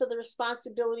acceptance of the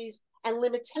responsibilities and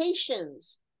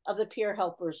limitations of the peer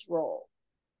helper's role.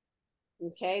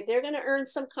 Okay, they're going to earn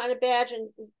some kind of badge, and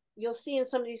you'll see in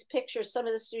some of these pictures, some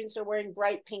of the students are wearing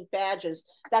bright pink badges.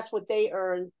 That's what they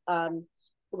earn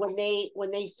when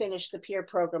they finished the peer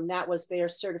program. That was their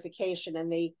certification,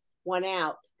 and they went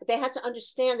out. But they had to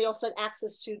understand. They also had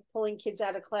access to pulling kids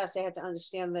out of class. They had to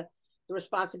understand the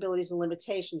responsibilities and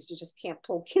limitations. You just can't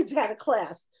pull kids out of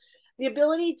class. The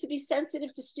ability to be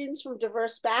sensitive to students from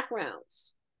diverse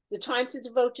backgrounds. The time to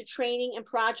devote to training and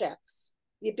projects.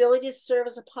 The ability to serve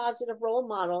as a positive role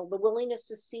model, the willingness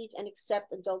to seek and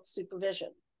accept adult supervision.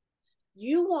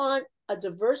 You want a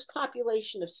diverse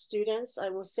population of students. I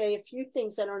will say a few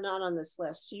things that are not on this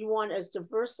list. You want as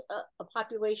diverse a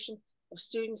population of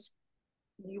students.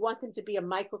 You want them to be a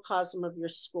microcosm of your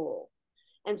school.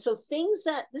 And so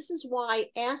this is why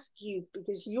I ask youth,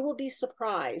 because you will be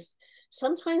surprised.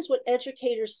 Sometimes what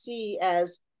educators see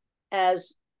as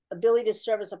ability to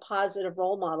serve as a positive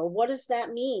role model. What does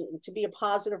that mean, to be a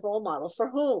positive role model? For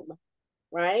whom,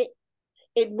 right?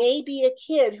 It may be a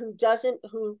kid who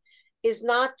is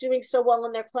not doing so well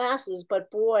in their classes,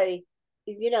 but boy,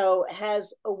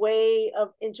 has a way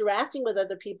of interacting with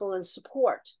other people and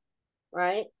support,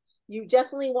 right? You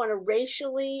definitely want a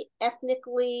racially,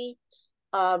 ethnically,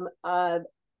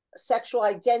 sexual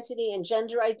identity and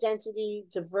gender identity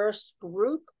diverse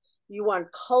group. You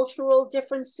want cultural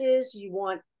differences. You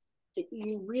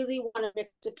really want to mix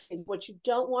the kids. What you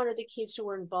don't want are the kids who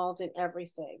are involved in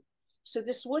everything. So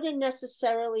this wouldn't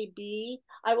necessarily be,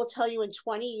 I will tell you, in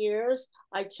 20 years,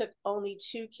 I took only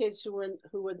 2 kids who were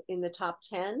in the top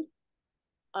 10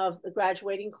 of the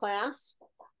graduating class.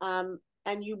 And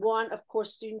you want, of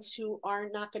course, students who are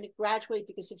not going to graduate,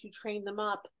 because if you train them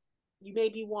up, you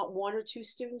maybe want 1 or 2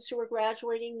 students who are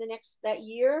graduating that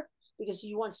year, because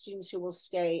you want students who will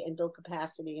stay and build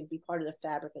capacity and be part of the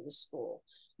fabric of the school.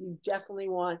 You definitely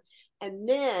want,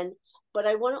 but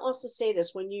I want to also say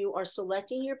this: when you are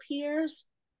selecting your peers,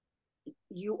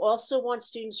 you also want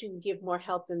students who can give more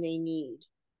help than they need.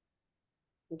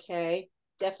 Okay,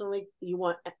 definitely you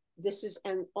want, this is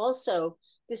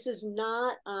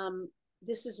not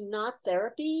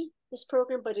therapy, this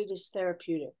program, but it is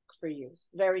therapeutic for youth,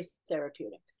 very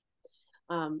therapeutic.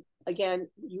 Again,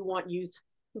 you want youth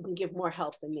who can give more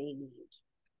help than they need.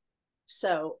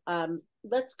 So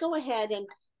let's go ahead and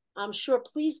I'm sure,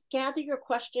 please gather your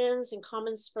questions and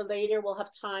comments for later. We'll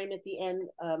have time at the end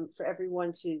for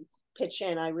everyone to pitch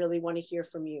in. I really want to hear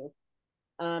from you.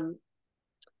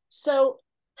 So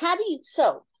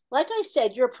like I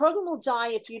said, your program will die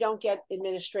if you don't get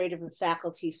administrative and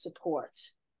faculty support.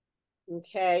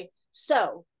 Okay,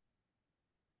 so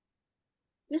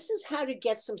this is how to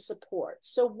get some support.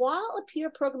 So while a peer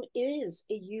program is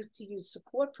a youth-to-youth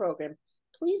support program,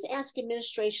 please ask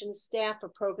administration and staff for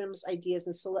programs, ideas,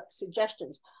 and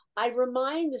suggestions. I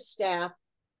remind the staff,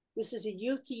 this is a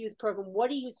youth-to-youth program. What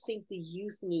do you think the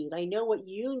youth need? I know what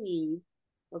you need,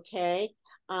 okay?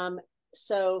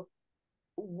 So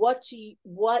what do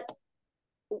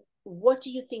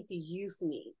you think the youth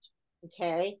need,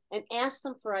 okay? And ask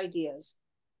them for ideas.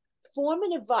 Form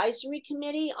an advisory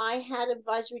committee. I had an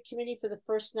advisory committee for the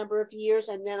first number of years,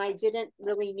 and then I didn't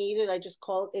really need it. I just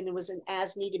called, and it was an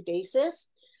as-needed basis.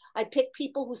 I picked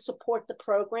people who support the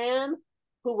program,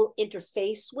 who will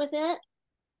interface with it.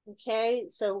 Okay,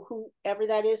 so whoever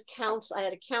that is counts. I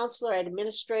had a counselor, I had an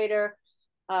administrator,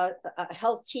 a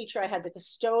health teacher, I had the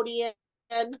custodian,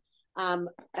 and I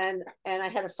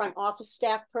had a front office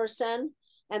staff person.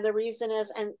 And the reason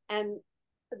is, and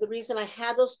the reason I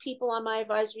had those people on my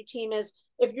advisory team is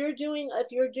if your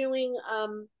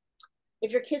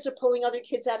kids are pulling other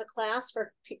kids out of class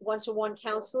for one-to-one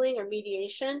counseling or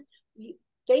mediation,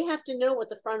 they have to know what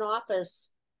the front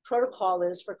office protocol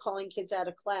is for calling kids out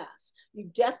of class. You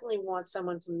definitely want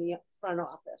someone from the front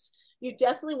office. You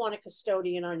definitely want a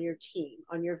custodian on your team,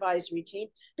 on your advisory team,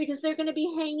 because they're going to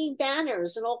be hanging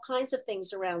banners and all kinds of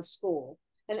things around school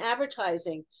and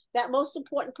advertising. That most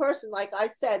important person, like I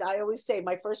said, I always say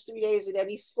my first 3 days at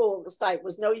any school the site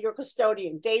was know your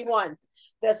custodian, day 1.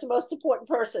 That's the most important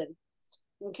person.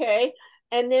 Okay.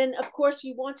 And then of course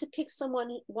you want to pick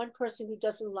one person who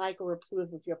doesn't like or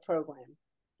approve of your program.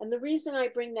 And the reason I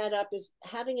bring that up is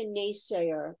having a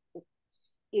naysayer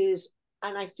is,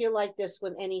 and I feel like this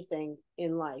with anything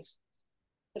in life,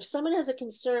 if someone has a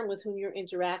concern with whom you're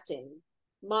interacting,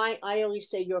 I always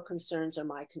say your concerns are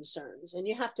my concerns, and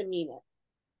you have to mean it.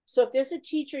 So if there's a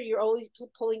teacher you're always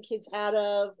pulling kids out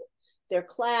of their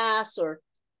class, or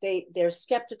they're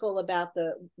skeptical about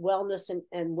the wellness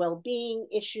and well-being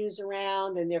issues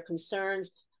around and their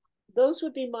concerns, those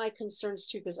would be my concerns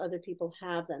too, because other people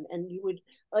have them. And you would,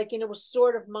 like, in a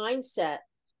restorative mindset,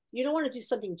 you don't want to do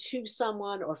something to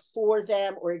someone or for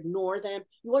them or ignore them.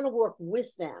 You want to work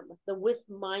with them, the with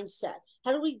mindset.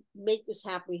 How do we make this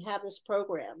happen? We have this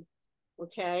program,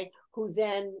 okay, who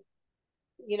then,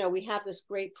 we have this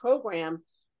great program,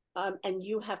 and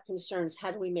you have concerns.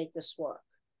 How do we make this work?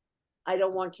 I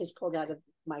don't want kids pulled out of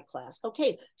my class.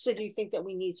 Okay, so do you think that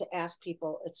we need to ask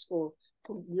people at school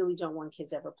who really don't want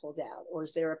kids ever pulled out? Or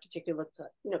is there a particular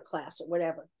class or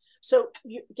whatever? So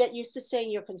you get used to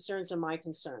saying your concerns are my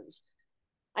concerns.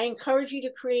 I encourage you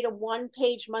to create a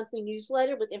one-page monthly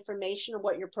newsletter with information on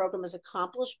what your program has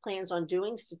accomplished, plans on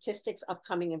doing, statistics,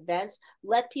 upcoming events.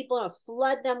 Let people know,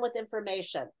 flood them with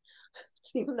information.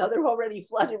 Even though they're already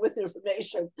flooded with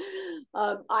information.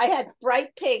 I had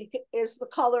bright pink is the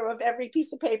color of every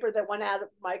piece of paper that went out of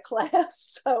my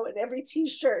class. So, and every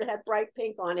t-shirt had bright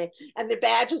pink on it, and the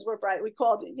badges were bright. We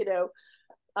called it,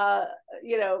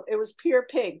 it was pure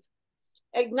pink.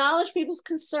 Acknowledge people's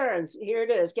concerns. Here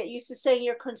it is. Get used to saying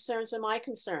your concerns are my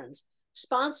concerns.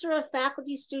 Sponsor a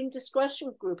faculty student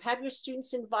discussion group. Have your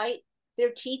students invite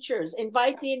their teachers,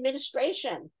 invite the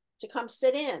administration to come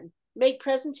sit in. Make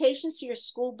presentations to your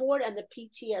school board and the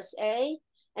PTSA,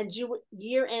 and do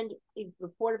year-end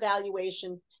report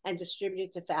evaluation and distribute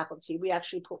it to faculty. We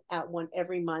actually put out one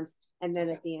every month, and then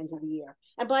at the end of the year.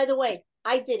 And by the way,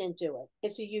 I didn't do it.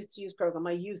 It's a youth program.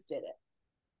 My youth did it.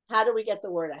 How do we get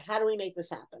the word out? How do we make this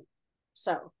happen?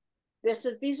 So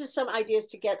these are some ideas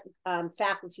to get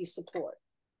faculty support.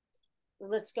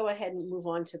 Let's go ahead and move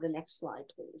on to the next slide,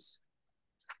 please.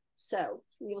 So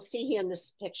you'll see here in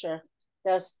this picture,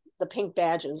 there's the pink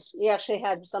badges. We actually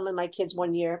had some of my kids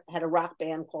one year had a rock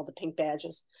band called the Pink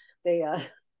Badges. They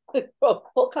wrote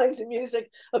all kinds of music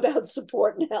about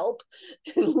support and help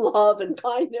and love and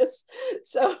kindness.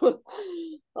 So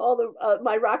all the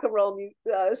my rock and roll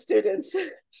students.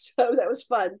 So that was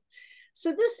fun.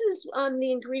 So this is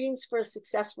the ingredients for a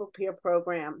successful peer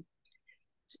program.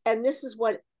 And this is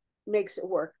what makes it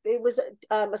work. It was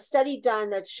a study done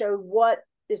that showed what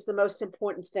is the most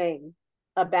important thing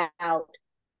about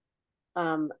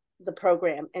the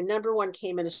program. And number one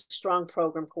came in a strong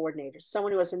program coordinator,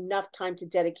 someone who has enough time to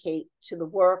dedicate to the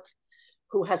work,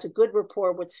 who has a good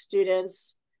rapport with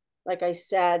students, like I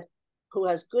said, who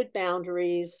has good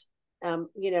boundaries, and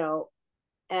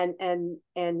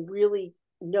really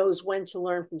knows when to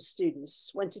learn from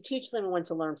students, when to teach them and when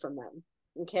to learn from them.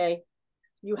 Okay.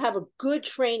 You have a good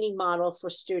training model for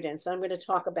students. I'm going to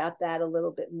talk about that a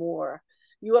little bit more.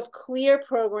 You have clear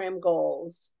program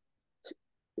goals.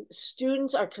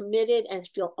 Students are committed and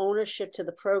feel ownership to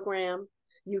the program.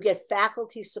 You get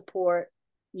faculty support.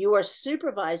 You are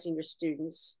supervising your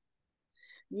students.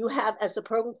 You have, as a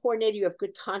program coordinator, you have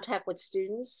good contact with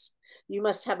students. You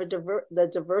must have the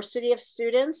diversity of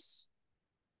students,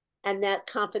 and that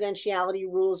confidentiality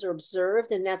rules are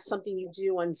observed. And that's something you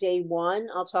do on day one.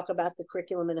 I'll talk about the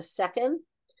curriculum in a second.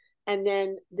 And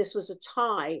then this was a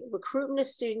tie, recruitment of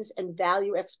students and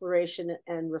value exploration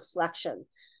and reflection.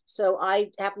 So I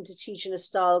happen to teach in a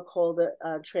style called the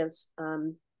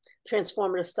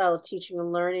transformative style of teaching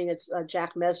and learning. It's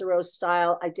Jack Mesereau's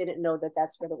style. I didn't know that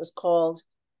that's what it was called.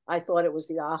 I thought it was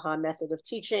the AHA method of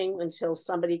teaching until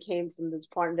somebody came from the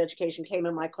Department of Education, came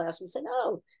in my class and said,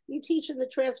 "Oh, you teach in the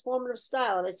transformative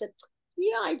style." And I said,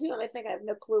 "Yeah, I do." And I think I have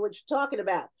no clue what you're talking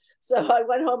about. So I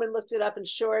went home and looked it up, and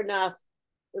sure enough,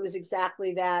 it was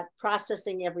exactly that,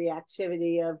 processing every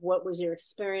activity of what was your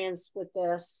experience with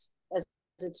this as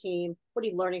a team, what are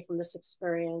you learning from this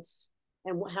experience,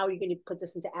 and how are you going to put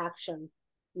this into action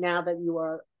now that you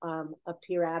are a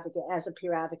peer advocate, as a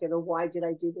peer advocate, or why did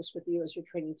I do this with you as you're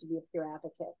training to be a peer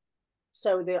advocate?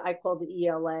 So I called it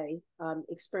ELA,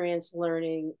 experience,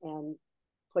 learning, and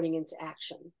putting into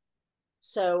action.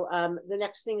 So the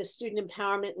next thing is student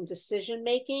empowerment and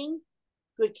decision-making,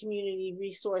 good community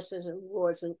resources and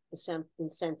rewards and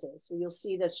incentives. So you'll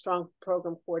see that strong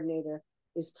program coordinator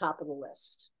is top of the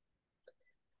list.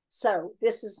 So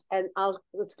this is, and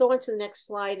let's go into the next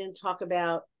slide and talk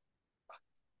about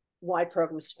why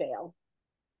programs fail.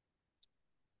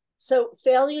 So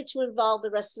failure to involve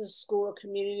the rest of the school or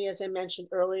community, as I mentioned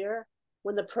earlier,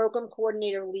 when the program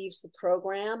coordinator leaves the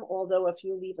program, although if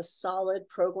you leave a solid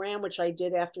program, which I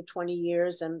did after 20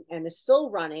 years and is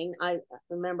still running, I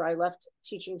remember I left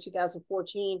teaching in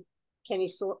 2014, Kenny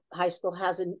High School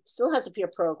still has a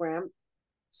peer program,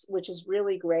 which is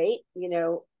really great.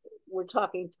 we're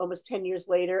talking almost 10 years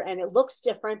later, and it looks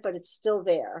different, but it's still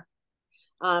there.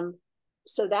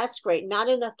 So that's great. Not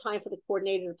enough time for the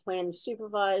coordinator to plan and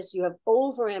supervise. You have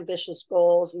over ambitious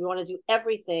goals. You want to do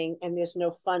everything, and there's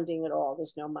no funding at all.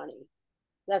 There's no money.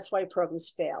 That's why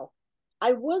programs fail.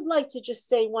 I would like to just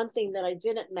say one thing that I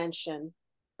didn't mention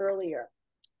earlier.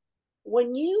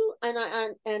 When you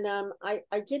I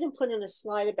didn't put in a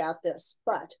slide about this,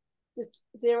 but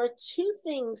there are two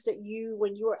things that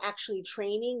when you are actually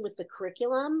training with the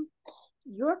curriculum,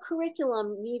 your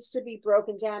curriculum needs to be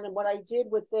broken down. And what I did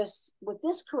with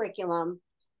this curriculum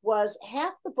was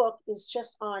half the book is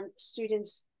just on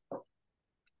students'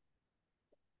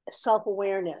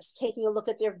 self-awareness, taking a look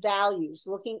at their values,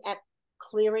 looking at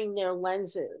clearing their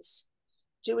lenses,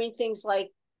 doing things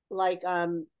like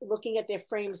looking at their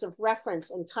frames of reference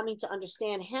and coming to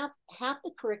understand. Half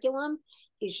the curriculum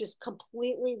is just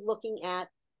completely looking at,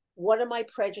 what are my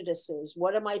prejudices?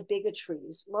 What are my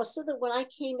bigotries? When I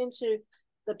came into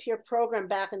the peer program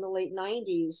back in the late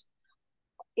 90s,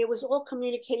 it was all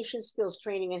communication skills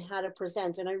training and how to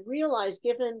present. And I realized,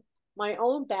 given my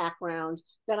own background,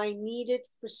 that I needed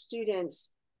for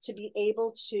students to be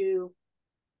able to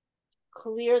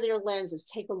clear their lenses,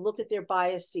 take a look at their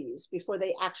biases before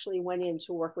they actually went in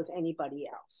to work with anybody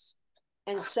else.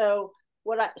 And so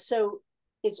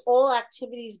it's all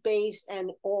activities based,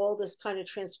 and all this kind of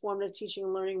transformative teaching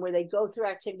and learning where they go through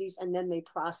activities and then they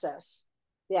process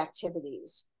the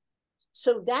activities.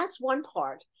 So that's one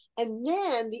part. And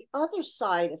then the other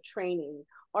side of training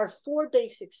are 4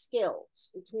 basic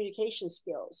skills, the communication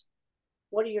skills.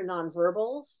 What are your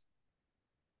nonverbals?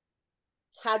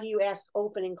 How do you ask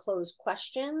open and closed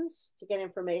questions to get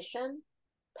information?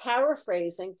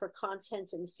 Paraphrasing for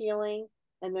content and feeling.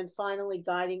 And then finally,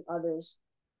 guiding others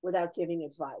without giving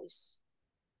advice.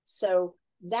 So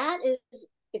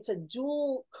it's a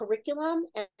dual curriculum.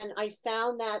 And I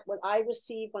found that what I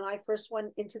received when I first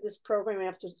went into this program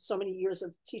after so many years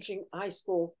of teaching high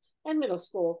school and middle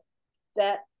school,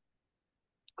 that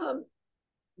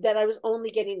I was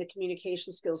only getting the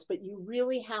communication skills, but you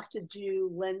really have to do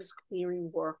lens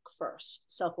clearing work first,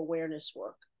 self-awareness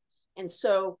work. And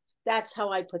so that's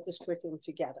how I put this curriculum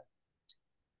together.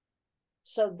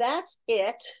 So that's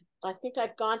it. I think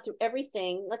I've gone through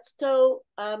everything. Let's go.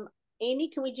 Amy,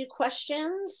 can we do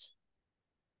questions?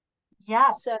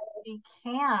 Yes, we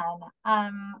can.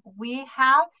 We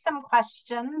have some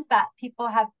questions that people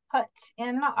have put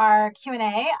in our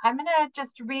Q&A. I'm going to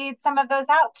just read some of those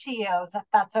out to you, if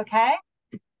that's okay.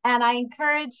 And I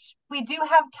encourage, we do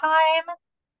have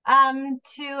time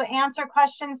to answer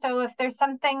questions. So if there's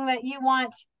something that you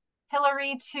want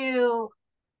Hilary to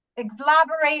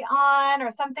elaborate on,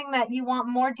 or something that you want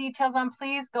more details on,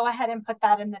 please go ahead and put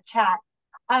that in the chat.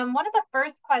 One of the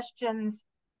first questions,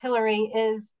 Hilary,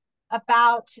 is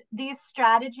about these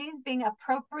strategies being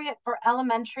appropriate for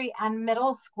elementary and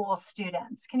middle school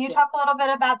students. Can you talk a little bit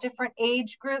about different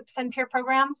age groups and peer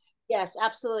programs? Yes,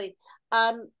 absolutely.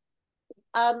 I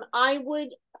would,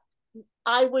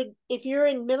 if you're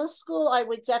in middle school, I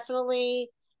would definitely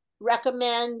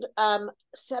recommend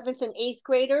 7th and 8th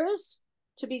graders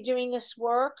to be doing this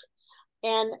work.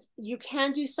 And you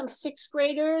can do some 6th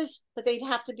graders, but they'd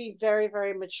have to be very,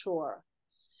 very mature.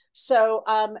 So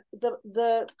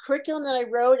the curriculum that I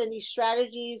wrote and these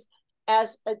strategies,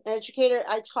 as an educator,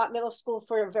 I taught middle school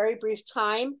for a very brief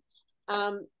time.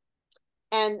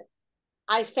 And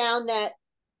I found that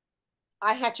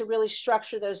I had to really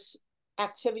structure those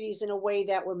activities in a way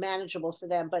that were manageable for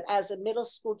them. But as a middle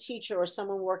school teacher or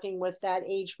someone working with that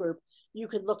age group, you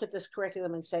could look at this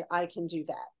curriculum and say, I can do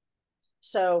that.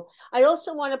 So I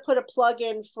also want to put a plug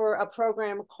in for a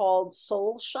program called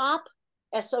Soul Shop,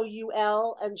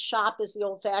 SOUL, and shop is the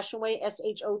old fashioned way,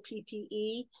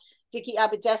 SHOPPE. Vicki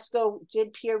Abadesco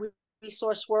did peer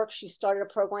resource work. She started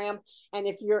a program. And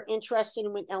if you're interested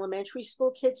in elementary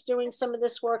school kids doing some of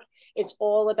this work, it's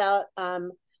all about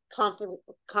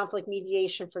conflict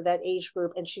mediation for that age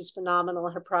group. And she's phenomenal.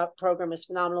 Her program is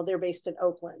phenomenal. They're based in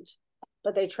Oakland,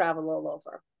 but they travel all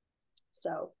over.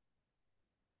 So.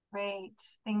 Great,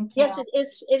 thank you. Yes,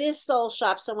 it is Soul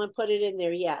Shop. Someone put it in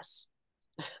there. Yes.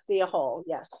 The whole,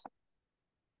 yes.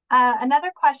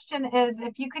 Another question is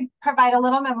if you could provide a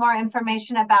little bit more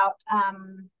information about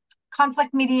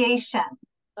conflict mediation.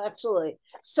 Absolutely.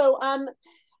 So,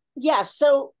 yes,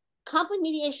 so conflict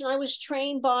mediation, I was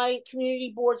trained by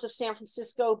community boards of San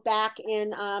Francisco back in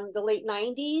the late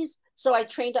 90s. So I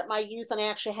trained up my youth, and I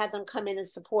actually had them come in and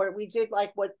support. We did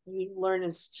like what you learn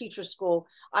in teacher school.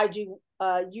 I do,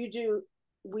 you do,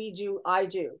 we do, I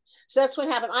do. So that's what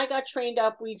happened. I got trained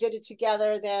up. We did it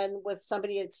together then with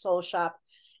somebody at Soul Shop.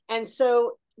 And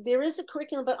so there is a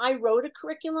curriculum, but I wrote a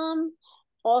curriculum,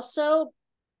 also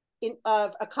in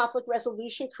a conflict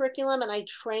resolution curriculum, and I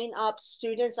train up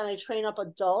students and I train up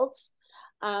adults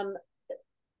um,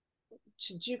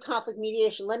 to do conflict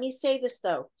mediation. Let me say this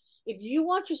though, if you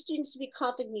want your students to be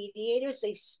conflict mediators,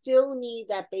 they still need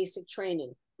that basic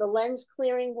training, the lens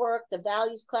clearing work, the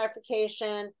values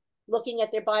clarification, looking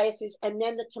at their biases, and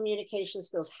then the communication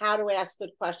skills. How to ask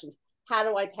good questions? How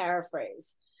do I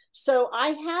paraphrase? So I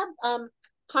have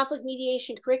conflict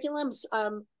mediation curriculums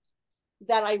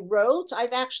that I wrote.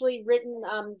 I've actually written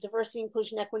diversity,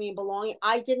 inclusion, equity, and belonging.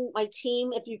 I didn't, my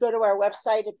team, if you go to our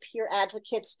website at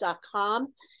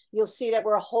peeradvocates.com, you'll see that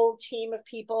we're a whole team of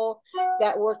people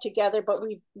that work together, but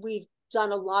we've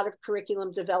done a lot of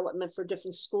curriculum development for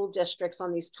different school districts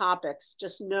on these topics.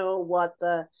 Just know what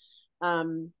the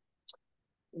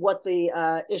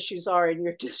issues are in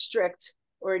your district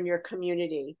or in your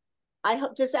community. I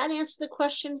hope, does that answer the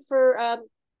question for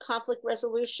conflict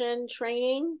resolution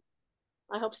training?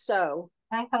 I hope so.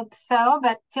 I hope so,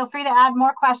 but feel free to add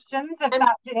more questions if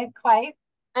that didn't quite.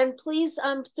 And please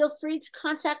feel free to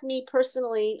contact me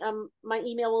personally. My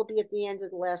email will be at the end of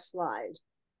the last slide.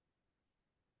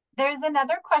 There's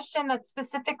another question that's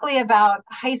specifically about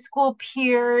high school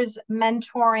peers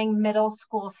mentoring middle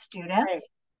school students. Right.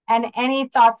 And any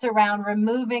thoughts around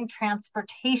removing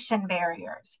transportation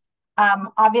barriers.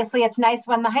 Obviously, it's nice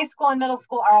when the high school and middle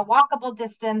school are a walkable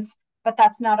distance, but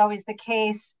that's not always the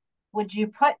case. Would you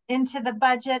put into the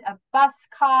budget a bus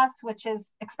cost, which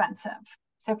is expensive?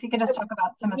 So if you could just talk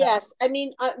about some of that. Yes, I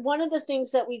mean, one of the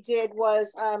things that we did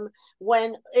was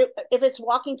if it's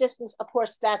walking distance, of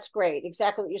course, that's great.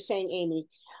 Exactly what you're saying, Amy.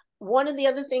 One of the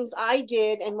other things I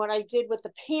did, and what I did with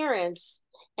the parents,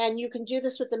 and you can do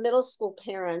this with the middle school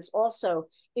parents also,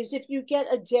 is if you get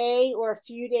a day or a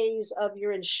few days of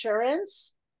your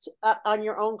insurance on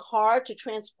your own car to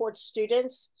transport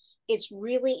students, it's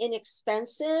really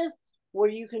inexpensive, where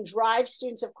you can drive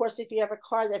students. Of course, if you have a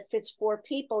car that fits 4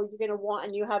 people, you're going to want,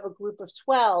 and you have a group of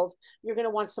 12, you're going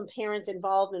to want some parent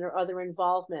involvement or other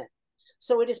involvement.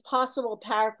 So it is possible,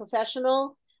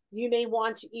 paraprofessional, you may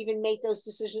want to even make those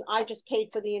decisions. I just paid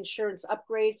for the insurance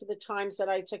upgrade for the times that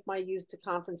I took my youth to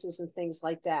conferences and things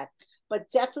like that. But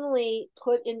definitely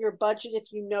put in your budget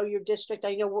if you know your district.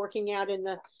 I know working out in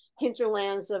the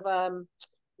hinterlands of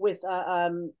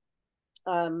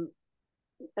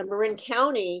Marin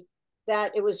County,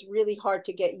 that it was really hard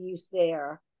to get youth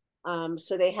there.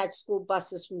 So they had school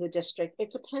buses from the district.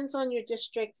 It depends on your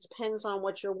district, depends on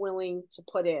what you're willing to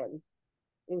put in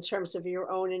terms of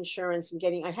your own insurance and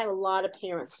getting. I had a lot of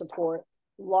parent support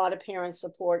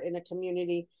in a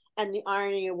community. And the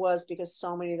irony was because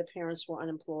so many of the parents were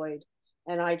unemployed,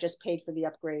 and I just paid for the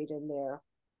upgrade in their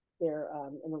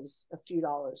and it was a few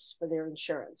dollars for their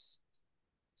insurance.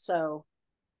 So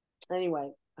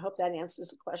anyway, I hope that answers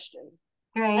the question.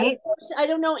 Great. I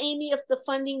don't know, Amy, if the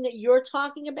funding that you're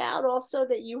talking about also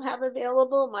that you have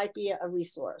available might be a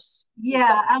resource.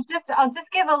 Yeah, I'll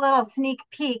just give a little sneak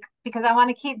peek because I want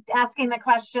to keep asking the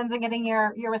questions and getting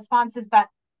your responses. But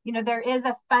there is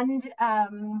a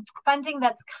funding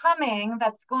that's coming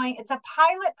that's going. It's a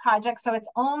pilot project, so it's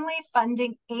only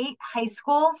funding 8 high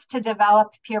schools to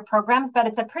develop peer programs, but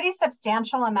it's a pretty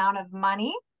substantial amount of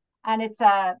money, and it's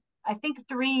I think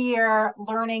 3-year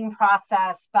learning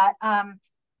process, but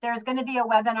there's going to be a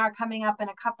webinar coming up in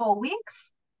a couple of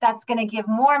weeks that's going to give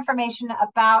more information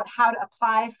about how to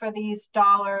apply for these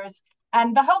dollars.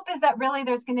 And the hope is that really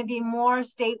there's going to be more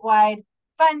statewide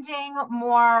funding,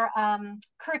 more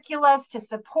curricula to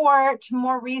support,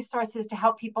 more resources to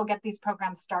help people get these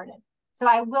programs started. So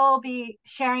I will be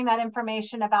sharing that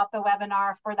information about the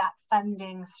webinar for that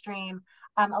funding stream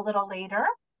a little later.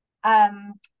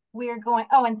 We're going,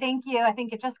 oh, and thank you. I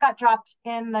think it just got dropped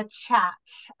in the chat.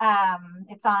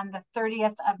 It's on the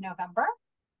 30th of November.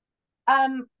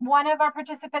 One of our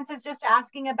participants is just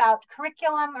asking about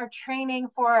curriculum or training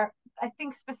for, I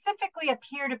think, specifically a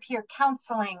peer-to-peer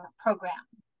counseling program.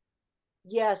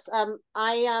 Yes,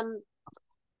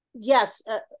 yes.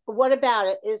 What about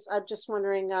it? I'm just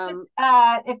wondering.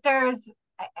 If there's,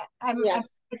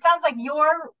 yes. It sounds like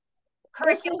your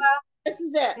curricula. This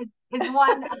is it. Is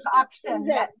one option. This is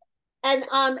it. And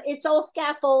it's all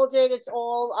scaffolded. It's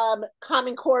all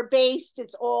Common Core based.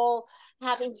 It's all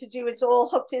having to do. It's all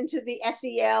hooked into the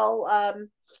SEL.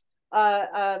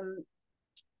 How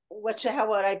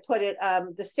would I put it?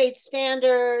 The state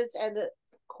standards and the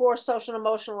core social and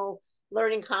emotional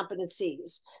learning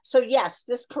competencies. So yes,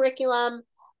 this curriculum,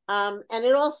 and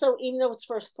it also, even though it's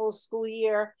for a full school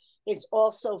year, it's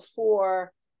also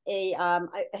for it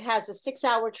has a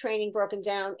 6-hour training broken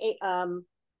down,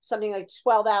 something like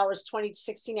 12 hours,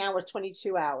 16 hours,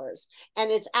 22 hours.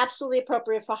 And it's absolutely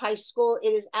appropriate for high school. It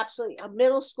is absolutely a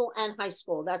middle school and high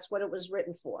school. That's what it was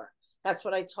written for. That's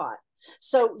what I taught.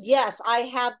 So yes, I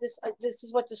have this, this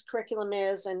is what this curriculum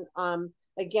is. And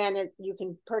again, you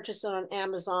can purchase it on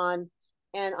Amazon.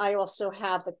 And I also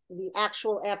have the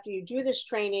actual, after you do this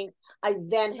training, I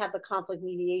then have the conflict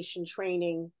mediation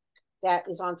training that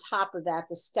is on top of that,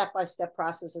 the step-by-step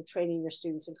process of training your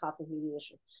students in conflict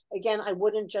mediation. Again, I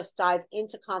wouldn't just dive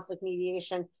into conflict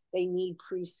mediation. They need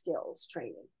pre-skills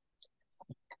training,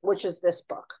 which is this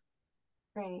book.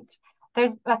 Great.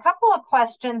 There's a couple of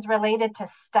questions related to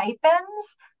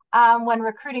stipends. When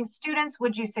recruiting students,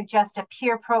 would you suggest a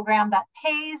peer program that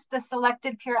pays the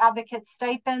selected peer advocate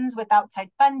stipends with outside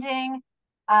funding?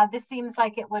 This seems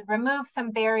like it would remove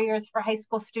some barriers for high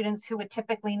school students who would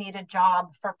typically need a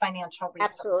job for financial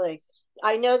resources. Absolutely.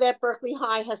 I know that Berkeley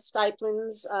High has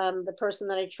stipends. The person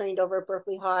that I trained over at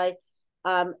Berkeley High,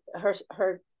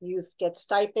 her youth gets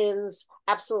stipends.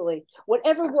 Absolutely.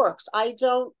 Whatever works. I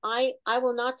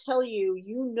will not tell you,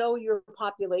 you know your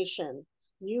population,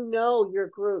 you know your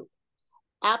group.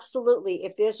 Absolutely.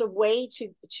 If there's a way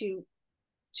to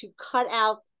cut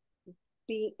out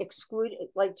be excluded,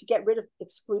 like to get rid of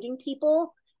excluding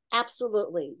people,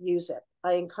 absolutely use it.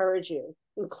 I encourage you.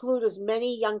 Include as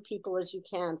many young people as you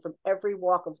can from every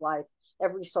walk of life,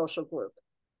 every social group.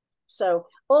 So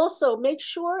also make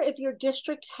sure if your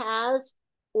district has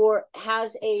a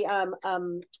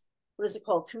what is it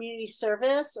called, community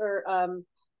service, or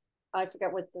I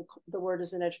forget what the word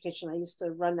is in education. I used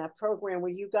to run that program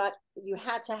where you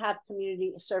had to have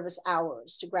community service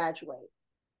hours to graduate.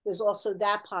 There's also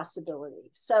that possibility.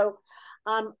 So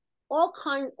all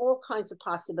kinds of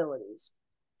possibilities.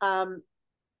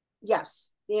 Yes,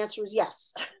 the answer is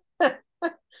yes.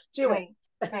 Do Great,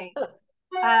 it. great.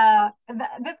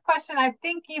 This question I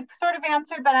think you've sort of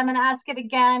answered, but I'm going to ask it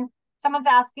again. Someone's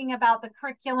asking about the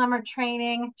curriculum or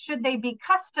training. Should they be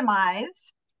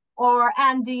customized,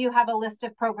 and do you have a list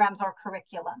of programs or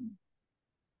curriculum?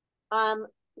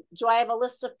 Do I have a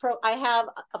list of I have,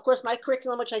 of course, my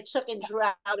curriculum, which I took and drew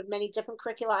out of many different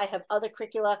curricula. I have other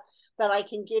curricula that I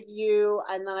can give you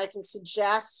and that I can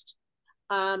suggest.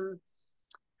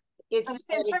 It's,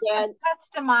 in and terms again, of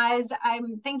customized,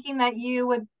 I'm thinking that you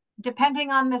would,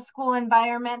 depending on the school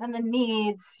environment and the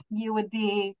needs, you would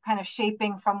be kind of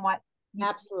shaping from what you...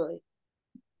 Absolutely.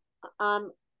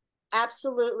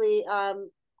 Absolutely.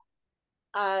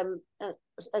 And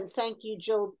thank you,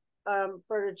 Jill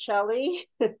Berticelli.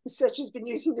 Said she's been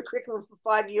using the curriculum for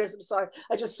 5 years. I'm sorry,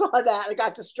 I just saw that. I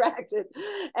got distracted,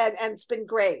 and it's been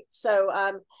great. So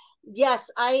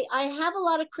yes, I have a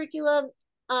lot of curriculum,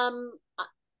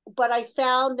 but I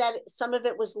found that some of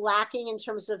it was lacking in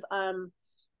terms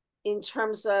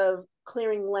of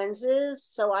clearing lenses.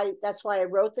 So that's why I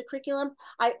wrote the curriculum.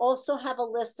 I also have a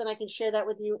list, and I can share that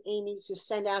with you, Amy, to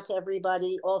send out to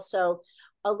everybody. Also,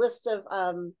 a list of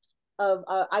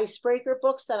icebreaker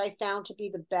books that I found to be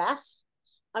the best.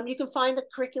 You can find the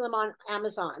curriculum on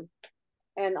Amazon,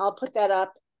 and I'll put that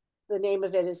up. The name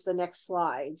of it is the next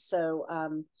slide. So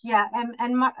yeah,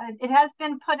 and it has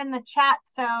been put in the chat,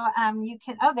 so you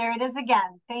can, oh, there it is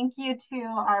again. Thank you to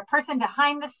our person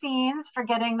behind the scenes for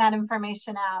getting that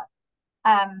information out.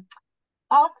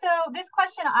 Also, this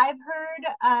question I've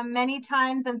heard many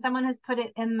times, and someone has put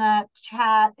it in the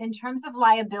chat, in terms of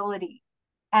liability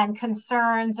and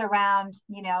concerns around,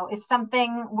 if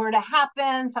something were to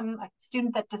happen, some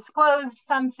student that disclosed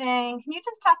something. Can you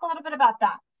just talk a little bit about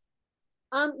that?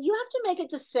 You have to make a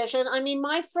decision. I mean,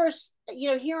 my first,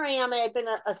 here I am. I've been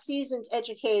a seasoned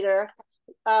educator.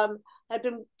 I've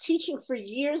been teaching for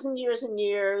years and years and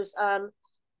years.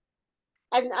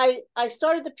 And I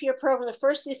started the peer program. The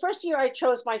first year I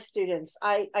chose my students.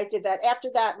 I did that. After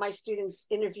that, my students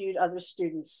interviewed other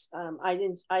students. I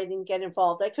didn't get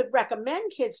involved. I could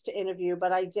recommend kids to interview,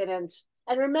 but I didn't.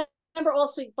 And remember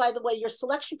also, by the way, your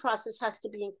selection process has to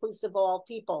be inclusive of all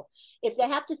people. If they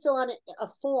have to fill out a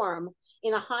form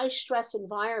in a high stress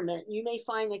environment, you may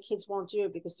find that kids won't do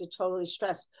it because they're totally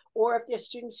stressed, or if they're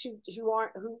students who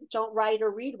don't write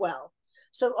or read well.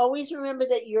 So always remember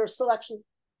that your selection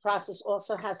process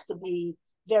also has to be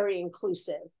very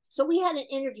inclusive. So we had an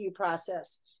interview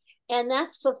process, and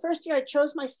so first year I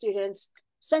chose my students,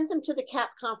 sent them to the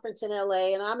CAP conference in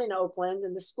LA, and I'm in Oakland,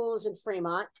 and the school is in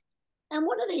Fremont. And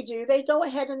what do? They go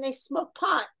ahead and they smoke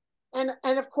pot. And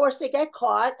of course they get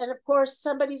caught. And of course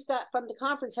somebody's got from the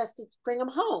conference has to bring them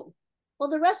home. Well,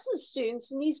 the rest of the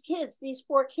students and these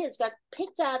 4 kids got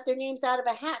picked out, their names out of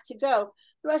a hat to go.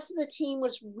 The rest of the team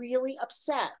was really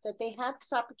upset that they had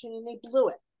this opportunity and they blew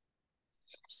it.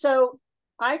 So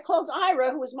I called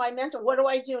Ira, who was my mentor. What do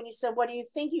I do? And he said, what do you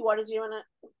think you ought to do? And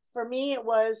for me, it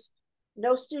was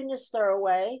no student is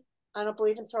throwaway. I don't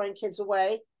believe in throwing kids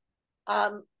away.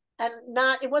 And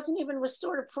not, it wasn't even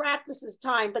restorative practices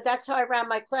time, but that's how I ran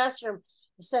my classroom.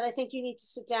 I said, I think you need to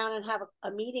sit down and have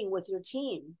a meeting with your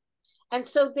team. And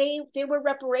so there were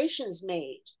reparations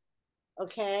made.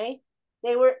 Okay.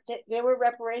 There were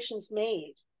reparations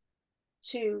made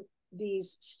to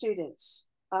these students,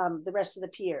 the rest of the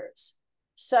peers.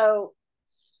 So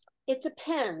it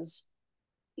depends.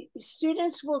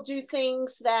 Students will do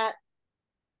things that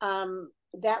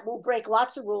that will break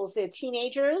lots of rules. They're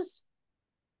teenagers.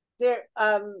 There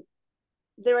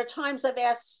are times I've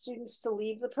asked students to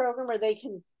leave the program, or they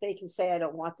can say, I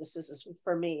don't want this. This is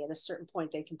for me. At a certain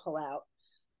point, they can pull out.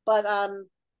 But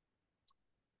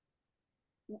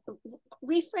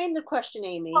reframe the question,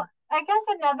 Amy. Well, I guess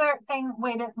another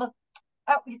way to look,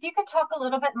 if you could talk a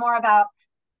little bit more about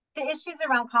the issues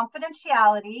around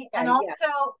confidentiality, and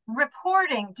also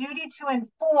reporting, duty to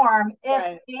inform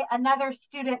if another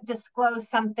student disclosed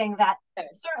something that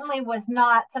certainly was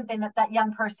not something that that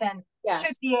young person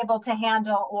should be able to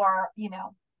handle, or, you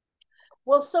know.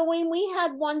 Well, so when we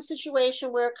had one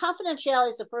situation where confidentiality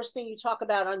is the first thing you talk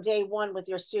about on day one with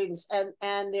your students,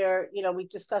 and they're, you know, we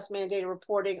discuss mandated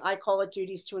reporting. I call it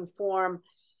duties to inform.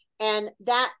 And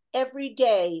that every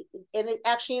day, and it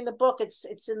actually in the book,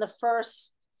 it's in the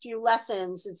first few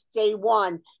lessons, it's day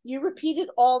one. You repeat it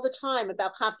all the time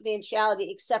about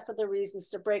confidentiality, except for the reasons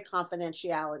to break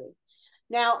confidentiality.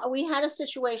 Now, we had a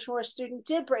situation where a student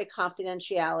did break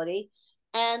confidentiality,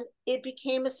 and it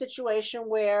became a situation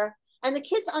where, and the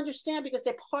kids understand because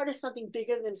they're part of something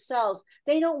bigger than themselves.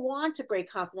 They don't want to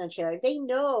break confidentiality. They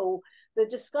know the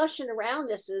discussion around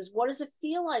this is, what does it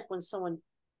feel like when someone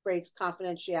breaks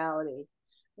confidentiality?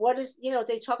 What is, you know,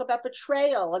 they talk about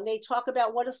betrayal, and they talk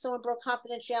about what if someone broke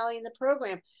confidentiality in the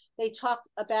program. They talk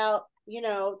about, you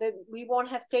know, that we won't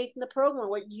have faith in the program.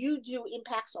 What you do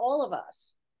impacts all of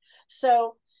us.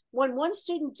 So when one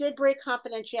student did break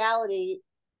confidentiality,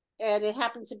 and it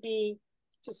happened to be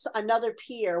to another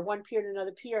peer, one peer to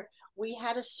another peer, we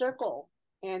had a circle,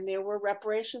 and there were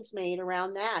reparations made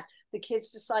around that. The kids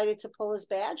decided to pull his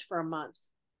badge for a month.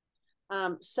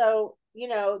 So, you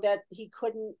know, that he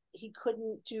couldn't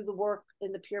do the work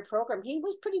in the peer program. He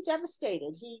was pretty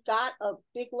devastated. He got a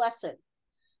big lesson,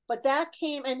 but that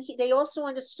came, and they also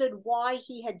understood why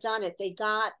he had done it. They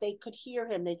could hear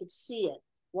him, they could see it,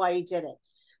 why he did it.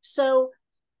 So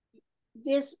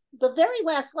this, the very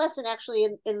last lesson actually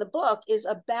in the book is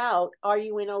about, are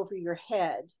you in over your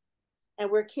head?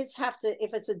 And where kids have to,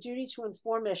 if it's a duty to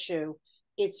inform issue,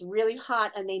 it's really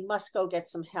hot and they must go get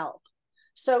some help.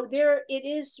 So there, it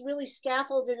is really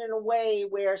scaffolded in a way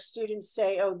where students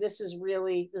say, oh, this is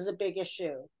a big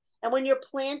issue. And when you're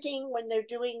planting, when they're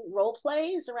doing role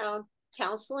plays around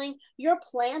counseling, you're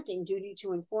planting duty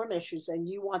to inform issues, and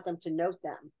you want them to note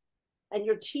them. And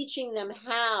you're teaching them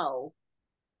how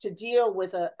to deal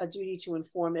with a duty to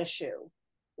inform issue.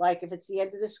 Like if it's the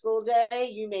end of the school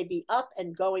day, you may be up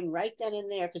and going right then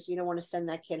and there because you don't want to send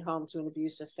that kid home to an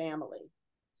abusive family.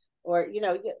 Or, you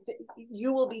know,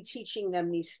 you will be teaching them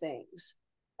these things,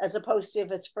 as opposed to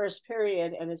if it's first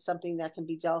period and it's something that can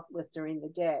be dealt with during the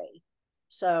day.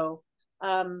 So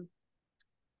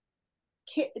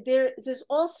there's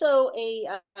also a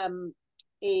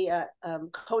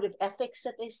code of ethics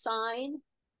that they sign.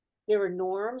 There are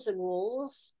norms and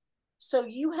rules. So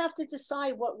you have to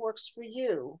decide what works for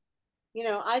you. You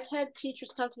know, I've had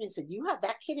teachers come to me and said, you have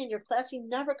that kid in your class? He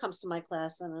never comes to my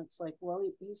class. And it's like,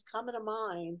 well, he's coming to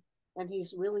mine. And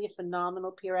he's really a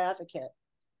phenomenal peer advocate,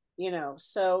 you know,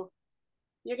 so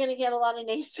you're going to get a lot of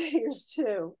naysayers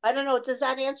too. I don't know. Does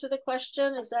that answer the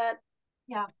question? Is that?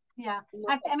 Yeah.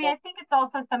 I mean, I think it's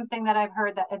also something that I've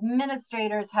heard that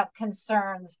administrators have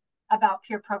concerns about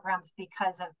peer programs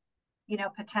because of, you know,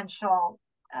 potential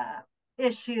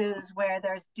issues where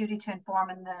there's duty to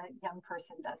inform and the young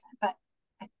person doesn't. But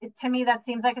to me, that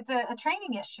seems like it's a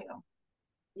training issue.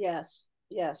 Yes,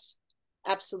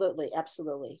 absolutely.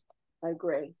 I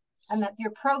agree. And that your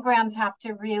programs have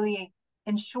to really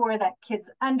ensure that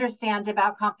kids understand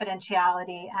about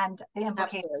confidentiality and the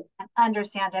implications, and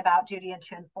understand about duty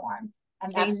to inform.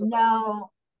 And they know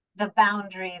the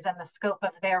boundaries and the scope of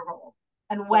their role,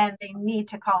 and when they need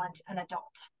to call in an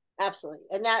adult. Absolutely.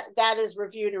 And that is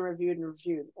reviewed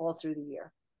all through the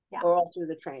year, or all through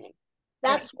the training.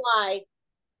 That's why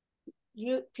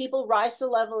people rise to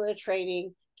the level of the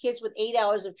training. Kids with 8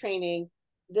 hours of training,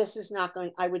 this is not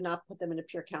going, I would not put them in a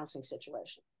peer counseling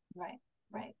situation. Right.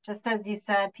 Just as you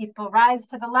said, people rise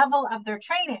to the level of their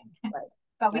training,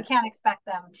 but we can't expect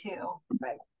them to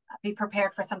be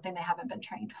prepared for something they haven't been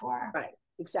trained for. Right, All right,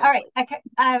 exactly. okay.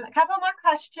 A couple more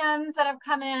questions that have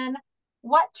come in.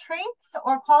 What traits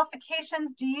or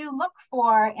qualifications do you look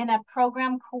for in a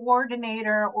program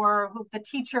coordinator or the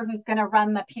teacher who's going to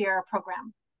run the peer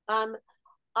program?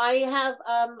 I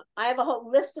have a whole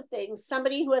list of things.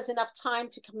 Somebody who has enough time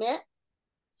to commit,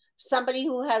 somebody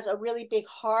who has a really big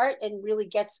heart and really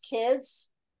gets kids,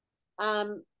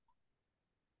 um,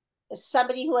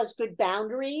 somebody who has good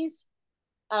boundaries,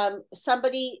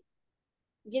 somebody,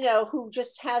 who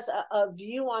just has a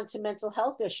view onto mental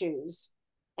health issues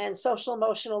and social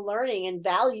emotional learning and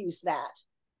values that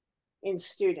in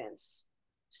students.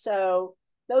 So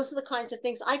those are the kinds of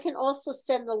things. I can also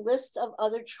send the list of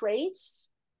other traits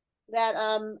that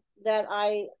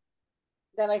I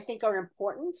think are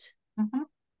important. Mm-hmm.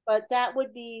 But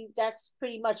that's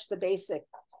pretty much the basic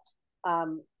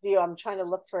view. I'm trying to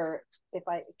look for if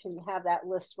I can have that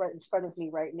list right in front of me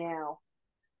right now.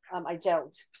 I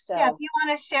don't. So yeah, if you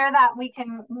want to share that, we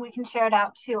can share it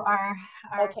out to our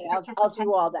okay, I'll do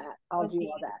participants. all that. I'll Would do be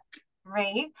all that.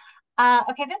 great.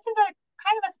 Okay, this is a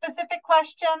kind of a specific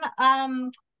question.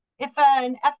 If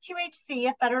an FQHC,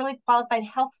 a federally qualified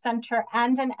health center,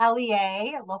 and an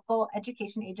LEA, a local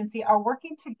education agency, are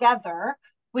working together,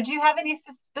 would you have any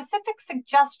specific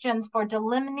suggestions for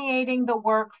delineating the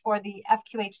work for the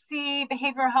FQHC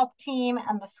behavioral health team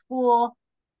and the school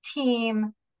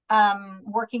team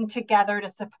working together to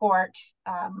support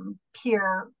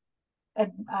peer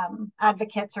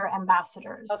advocates or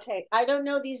ambassadors? Okay, I don't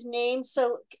know these names,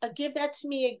 so give that to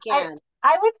me I, again.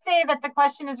 I would say that the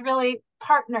question is really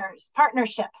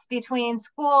partnerships between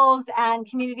schools and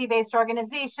community-based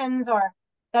organizations or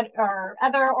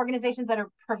other organizations that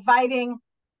are providing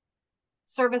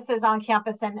services on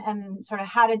campus and sort of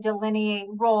how to delineate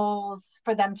roles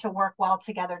for them to work well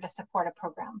together to support a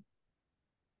program.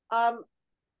 Um,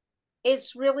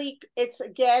 it's like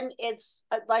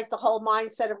the whole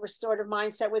mindset of restorative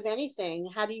mindset with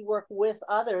anything. How do you work with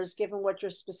others given what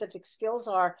your specific skills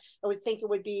are? I would think it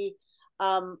would be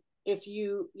if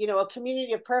a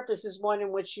community of purpose is one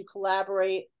in which you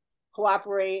cooperate,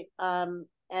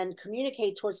 and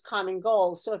communicate towards common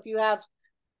goals. So if you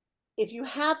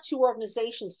have two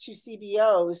organizations, two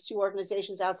CBOs, two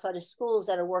organizations outside of schools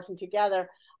that are working together,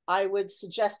 I would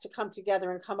suggest to come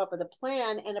together and come up with a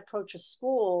plan and approach a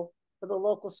school for the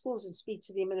local schools and speak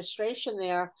to the administration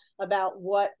there about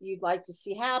what you'd like to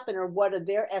see happen, or what are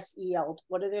their SEL,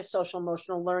 what are their social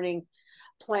emotional learning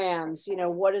plans,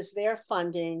 what is their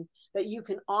funding that you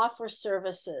can offer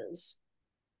services.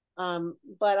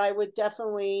 But I would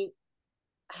definitely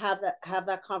have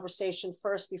that conversation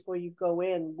first before you go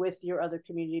in with your other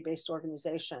community-based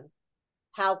organization.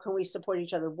 How can we support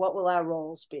each other? What will our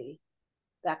roles be?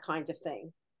 That kind of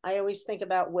thing. I always think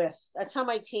about that's how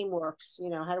my team works.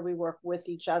 How do we work with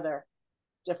each other?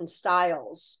 Different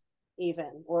styles,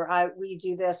 even, or we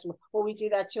do this, or we do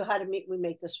that too. How do we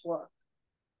make this work?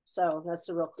 So that's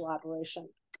the real collaboration.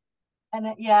 And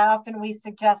yeah, often we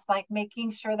suggest like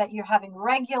making sure that you're having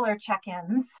regular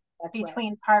check-ins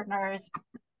between partners,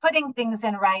 putting things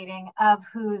in writing of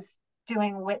who's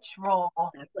doing which role,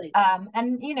 Exactly.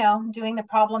 and doing the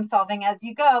problem solving as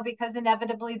you go, because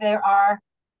inevitably there are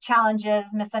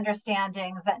challenges,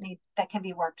 misunderstandings that can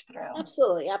be worked through.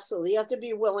 Absolutely. You have to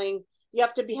be willing. You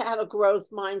have to have a growth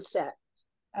mindset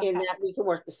in that we can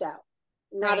work this out.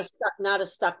 Not a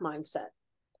stuck mindset.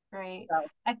 Great. So.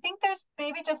 I think there's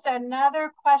maybe just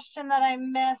another question that I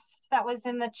missed that was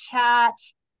in the chat.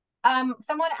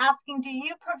 Someone asking, do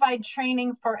you provide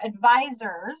training for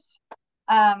advisors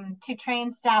to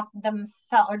train staff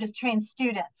themselves, or just train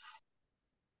students?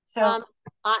 So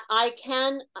I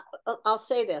can, I'll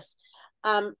say this.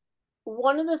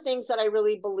 One of the things that I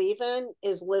really believe in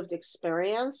is lived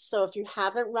experience. So if you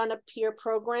haven't run a peer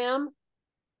program,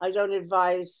 I don't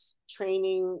advise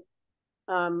training.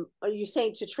 Are you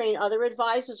saying to train other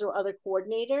advisors or other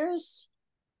coordinators?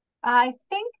 I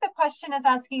think the question is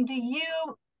asking, do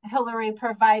you, Hilary,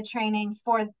 provide training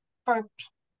for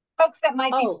folks that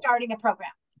might be starting a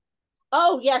program?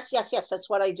 Oh, yes. That's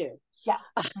what I do. Yeah.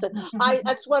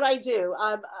 That's what I do.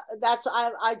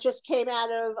 I just came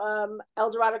out of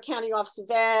El Dorado County Office of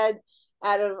Ed,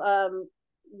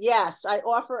 yes, I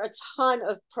offer a ton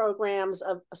of programs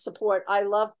of support. I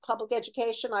love public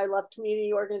education. I love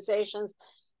community organizations.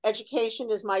 Education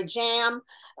is my jam.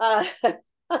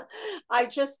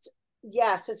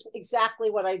 Yes, it's exactly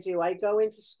what I do. I go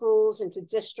into schools, into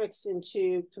districts,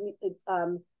 into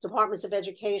departments of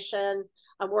education.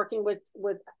 I'm working with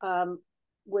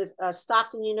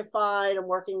Stockton Unified. I'm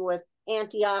working with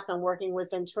Antioch. I'm working with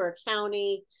Ventura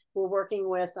County. We're working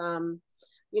with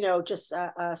just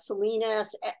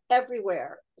Salinas,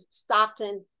 everywhere,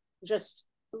 Stockton, just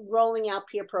rolling out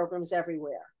peer programs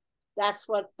everywhere. That's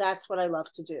what I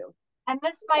love to do. And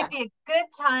this might Yes. be a good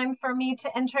time for me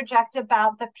to interject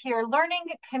about the peer learning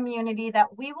community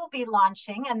that we will be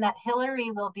launching and that Hilary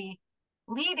will be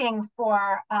leading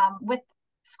for with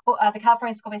the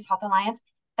California School-Based Health Alliance.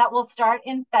 That will start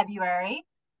in February.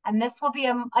 And this will be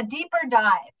a deeper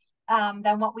dive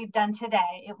than what we've done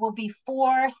today. It will be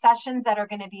 4 sessions that are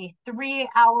going to be 3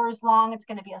 hours long. It's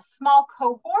going to be a small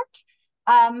cohort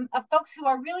of folks who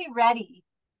are really ready.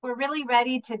 We're really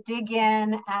ready to dig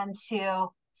in and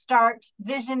to start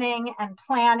visioning and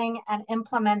planning and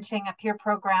implementing a peer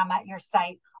program at your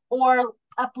site or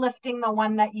uplifting the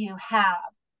one that you have.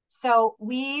 So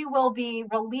we will be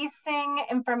releasing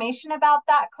information about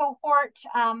that cohort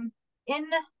in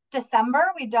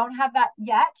December. We don't have that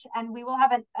yet, and we will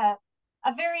have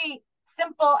a very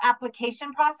simple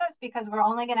application process because we're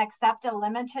only going to accept a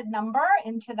limited number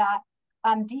into that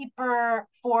deeper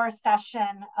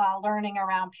 4-session learning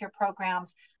around peer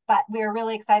programs. But we're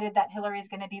really excited that Hilary is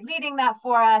going to be leading that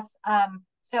for us.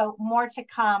 So more to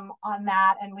come on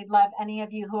that. And we'd love any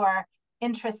of you who are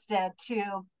interested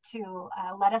to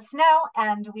let us know,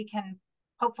 and we can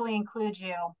hopefully include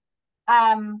you.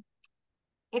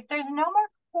 If there's no more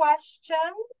questions,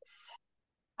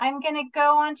 I'm going to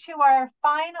go on to our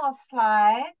final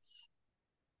slides.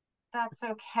 That's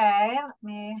okay.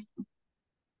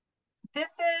 This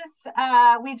is,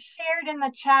 we've shared in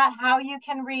the chat how you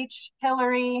can reach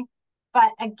Hilary,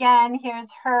 but again, here's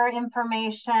her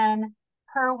information,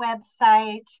 her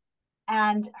website,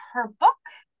 and her book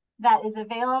that is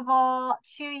available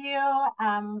to you,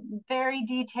 very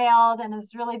detailed, and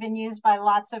has really been used by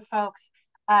lots of folks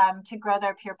to grow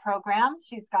their peer programs.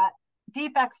 She's got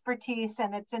deep expertise,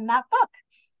 and it's in that book.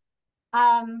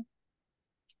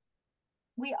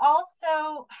 We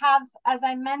also have, as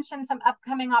I mentioned, some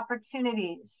upcoming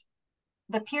opportunities.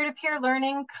 The peer-to-peer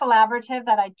learning collaborative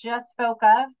that I just spoke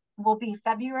of will be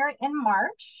February and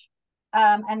March,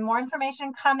 and more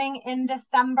information coming in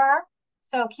December.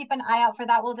 So keep an eye out for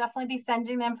that. We'll definitely be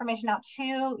sending the information out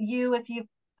to you if you've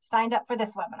signed up for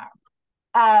this webinar.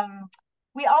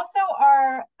 We also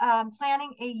are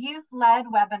planning a youth-led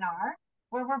webinar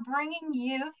where we're bringing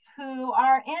youth who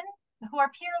are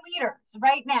peer leaders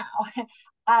right now,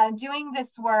 doing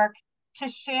this work to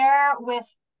share with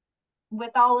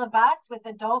all of us, with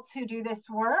adults who do this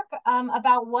work,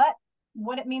 about what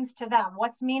it means to them,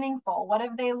 what's meaningful, what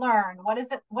have they learned,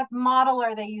 what model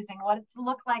are they using, what it's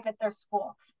looked like at their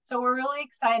school. So we're really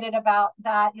excited about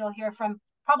that. You'll hear from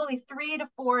probably 3 to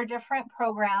 4 different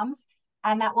programs,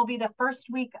 and that will be the first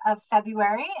week of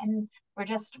February, and we're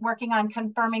just working on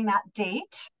confirming that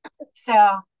date. So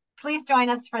please join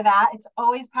us for that. It's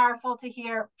always powerful to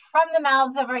hear from the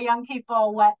mouths of our young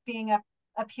people what being a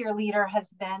peer leader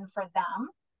has been for them.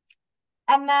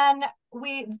 And then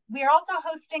we are also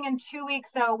hosting in 2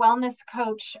 weeks a wellness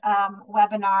coach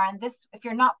webinar. And this, if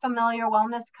you're not familiar,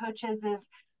 Wellness Coaches is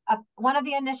one of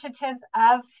the initiatives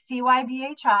of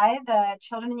CYBHI, the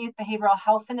Children and Youth Behavioral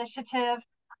Health Initiative.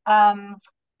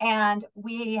 And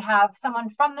we have someone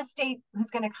from the state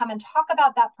who's going to come and talk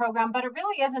about that program, but it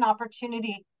really is an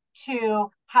opportunity to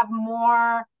have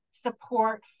more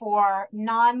support for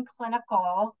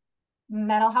non-clinical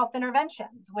mental health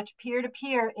interventions, which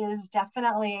peer-to-peer is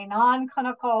definitely a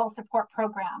non-clinical support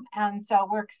program. And so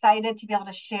we're excited to be able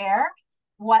to share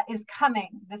what is coming.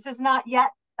 This is not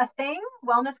yet a thing.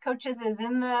 Wellness Coaches is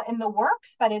in the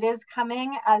works, but it is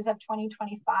coming as of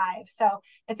 2025. So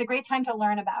it's a great time to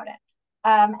learn about it.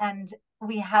 And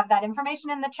we have that information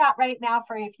in the chat right now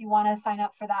for if you want to sign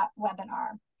up for that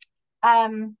webinar.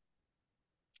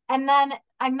 And then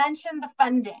I mentioned the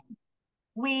funding.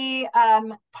 We,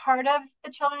 part of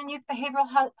the Children and Youth Behavioral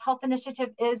Health Initiative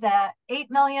is a $8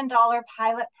 million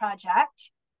pilot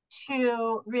project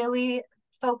to really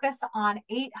focus on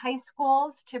 8 high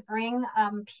schools to bring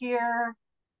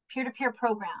peer-to-peer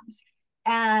programs.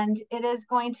 And it is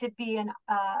going to be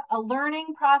a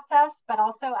learning process, but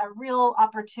also a real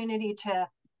opportunity to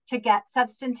get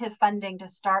substantive funding to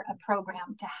start a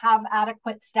program, to have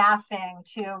adequate staffing,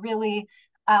 to really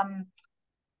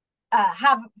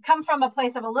have come from a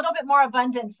place of a little bit more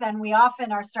abundance than we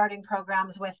often are starting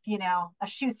programs with, a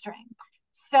shoestring.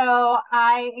 So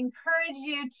I encourage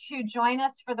you to join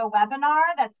us for the webinar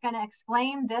that's going to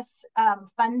explain this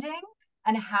funding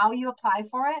and how you apply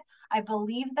for it. I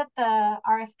believe that the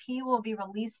RFP will be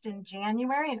released in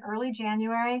early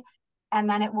January, and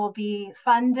then it will be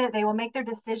funded. They will make their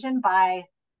decision by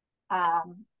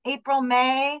April,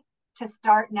 May to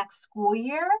start next school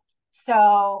year.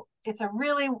 So it's a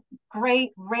really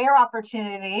great, rare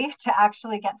opportunity to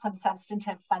actually get some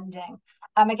substantive funding.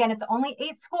 Again, it's only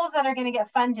 8 schools that are going to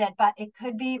get funded, but it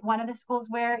could be one of the schools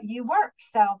where you work.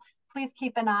 So please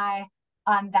keep an eye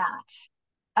on that.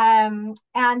 And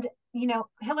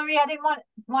Hilary, I didn't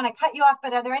want to cut you off,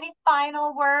 but are there any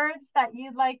final words that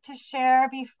you'd like to share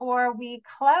before we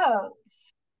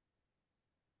close?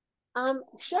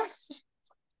 Just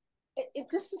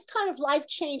this is kind of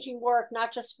life-changing work,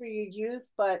 not just for your youth,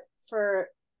 but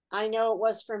I know it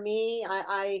was for me.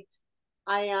 I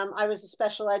was a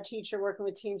special ed teacher working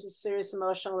with teens with serious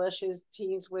emotional issues,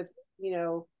 teens with,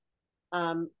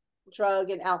 drug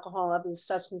and alcohol abuse,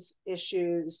 substance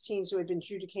issues, teens who had been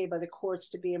adjudicated by the courts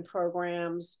to be in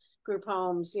programs, group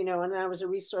homes, and I was a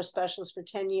resource specialist for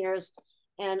 10 years.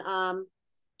 And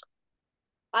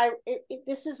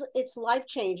it's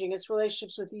life-changing. It's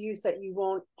relationships with youth that you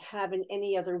won't have in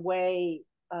any other way,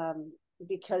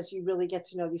 because you really get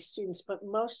to know these students. But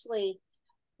mostly,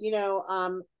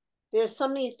 there's so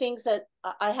many things that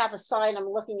I have a sign. I'm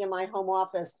looking in my home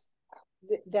office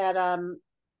that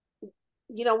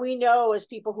we know as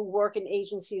people who work in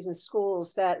agencies and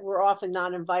schools that we're often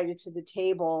not invited to the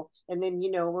table. And then,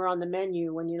 we're on the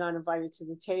menu when you're not invited to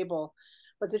the table.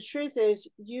 But the truth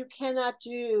is, you cannot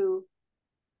do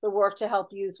the work to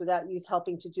help youth without youth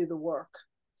helping to do the work.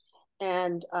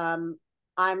 And I'm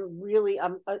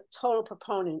a total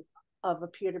proponent of a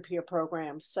peer-to-peer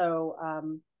program. So,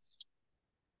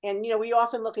 we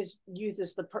often look at youth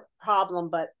as the problem,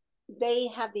 but they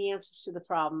have the answers to the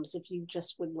problems if you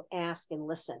just would ask and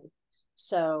listen.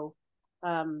 So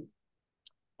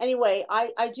anyway,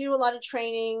 I do a lot of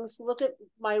trainings. Look at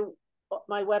my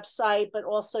website, but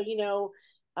also, we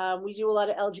do a lot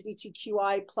of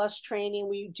LGBTQI plus training.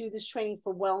 We do this training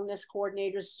for wellness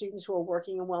coordinators, students who are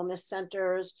working in wellness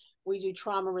centers. We do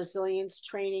trauma resilience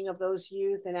training of those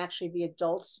youth, and actually the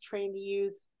adults train the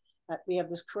youth. We have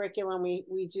this curriculum.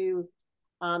 We do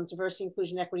diversity,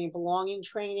 inclusion, equity, and belonging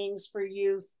trainings for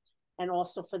youth and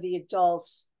also for the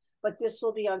adults. But this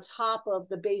will be on top of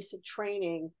the basic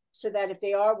training so that if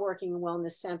they are working in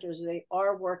wellness centers or they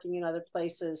are working in other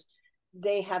places,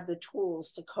 they have the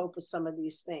tools to cope with some of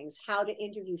these things. How to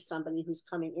interview somebody who's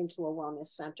coming into a wellness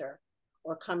center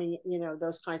or coming,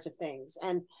 those kinds of things.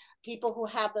 And people who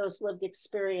have those lived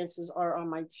experiences are on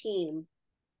my team.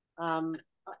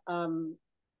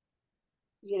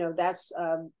 That's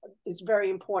it's very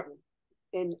important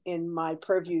in my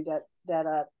purview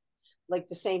that like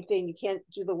the same thing, you can't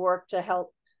do the work to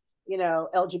help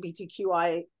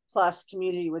LGBTQI plus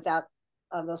community without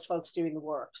those folks doing the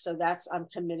work. So I'm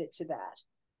committed to that.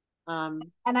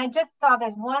 And I just saw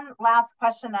there's one last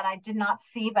question that I did not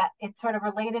see, but it's sort of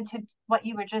related to what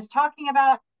you were just talking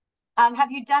about.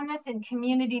 Have you done this in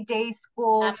community day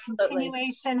schools, Absolutely.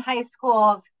 continuation high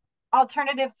schools,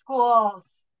 alternative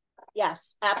schools?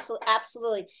 Yes,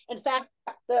 absolutely. In fact,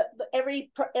 every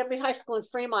high school in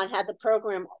Fremont had the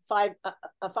program, five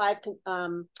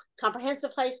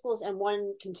comprehensive high schools and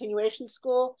 1 continuation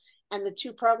school. And the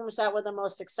 2 programs that were the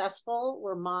most successful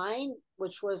were mine,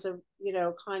 which was the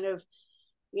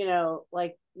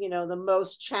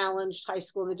most challenged high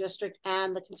school in the district,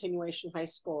 and the continuation high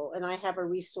school. And I have a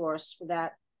resource for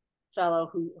that fellow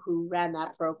who ran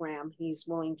that program. He's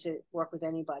willing to work with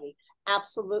anybody.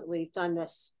 Absolutely done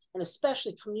this. And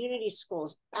especially community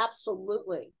schools.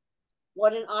 Absolutely.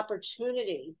 What an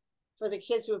opportunity for the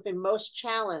kids who have been most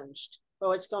challenged for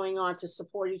what's going on to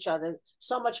support each other.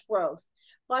 So much growth.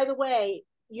 By the way,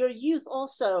 your youth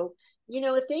also,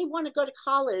 if they want to go to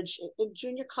college, in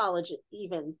junior college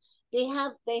even, they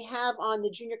have on the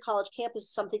junior college campus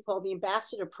something called the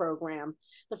ambassador program.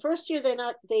 The first year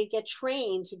they get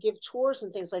trained to give tours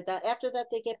and things like that. After that,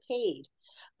 they get paid.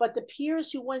 But the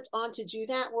peers who went on to do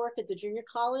that work at the junior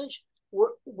college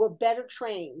were better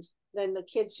trained than the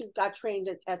kids who got trained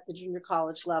at the junior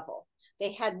college level.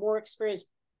 They had more experience.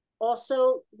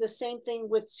 Also, the same thing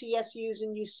with CSUs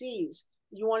and UCs.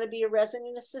 You want to be a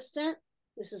resident assistant?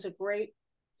 This is a great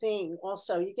thing.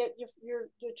 Also, you get your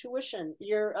tuition,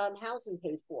 your housing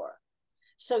paid for.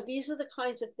 So these are the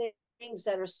kinds of things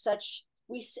that are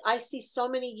I see so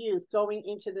many youth going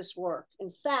into this work. In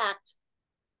fact,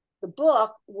 the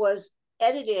book was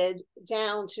edited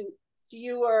down to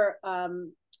fewer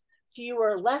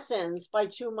lessons by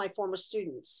 2 of my former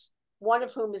students, one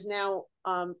of whom is now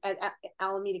at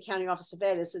Alameda County Office of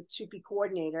Ed as a 2P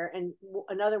coordinator, and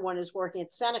another one is working at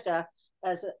Seneca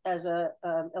as a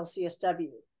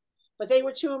LCSW. But they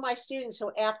were 2 of my students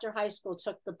who after high school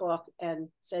took the book and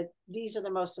said, these are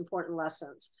the most important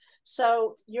lessons.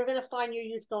 So you're going to find your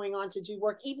youth going on to do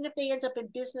work, even if they end up in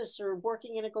business or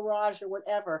working in a garage or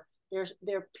whatever.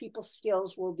 their people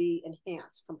skills will be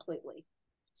enhanced completely.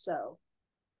 So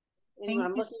anyway, Thank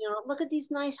I'm you. looking out. Look at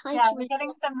these nice Yeah, heights. we're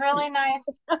getting some really nice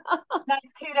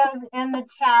kudos in the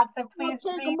chat. So We'll please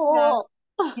take read them those. all.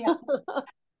 Yeah.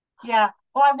 Yeah.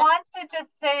 Well, I want to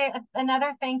just say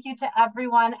another thank you to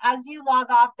everyone. As you log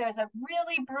off, there's a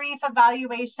really brief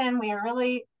evaluation. We are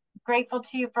really grateful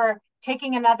to you for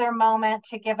taking another moment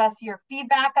to give us your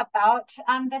feedback about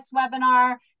this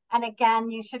webinar. And again,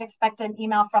 you should expect an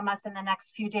email from us in the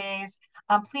next few days.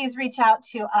 Please reach out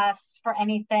to us for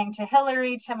anything, to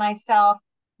Hilary, to myself.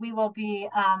 We will be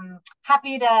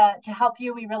happy to help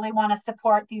you. We really want to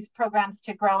support these programs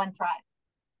to grow and thrive.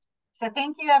 So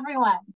thank you, everyone.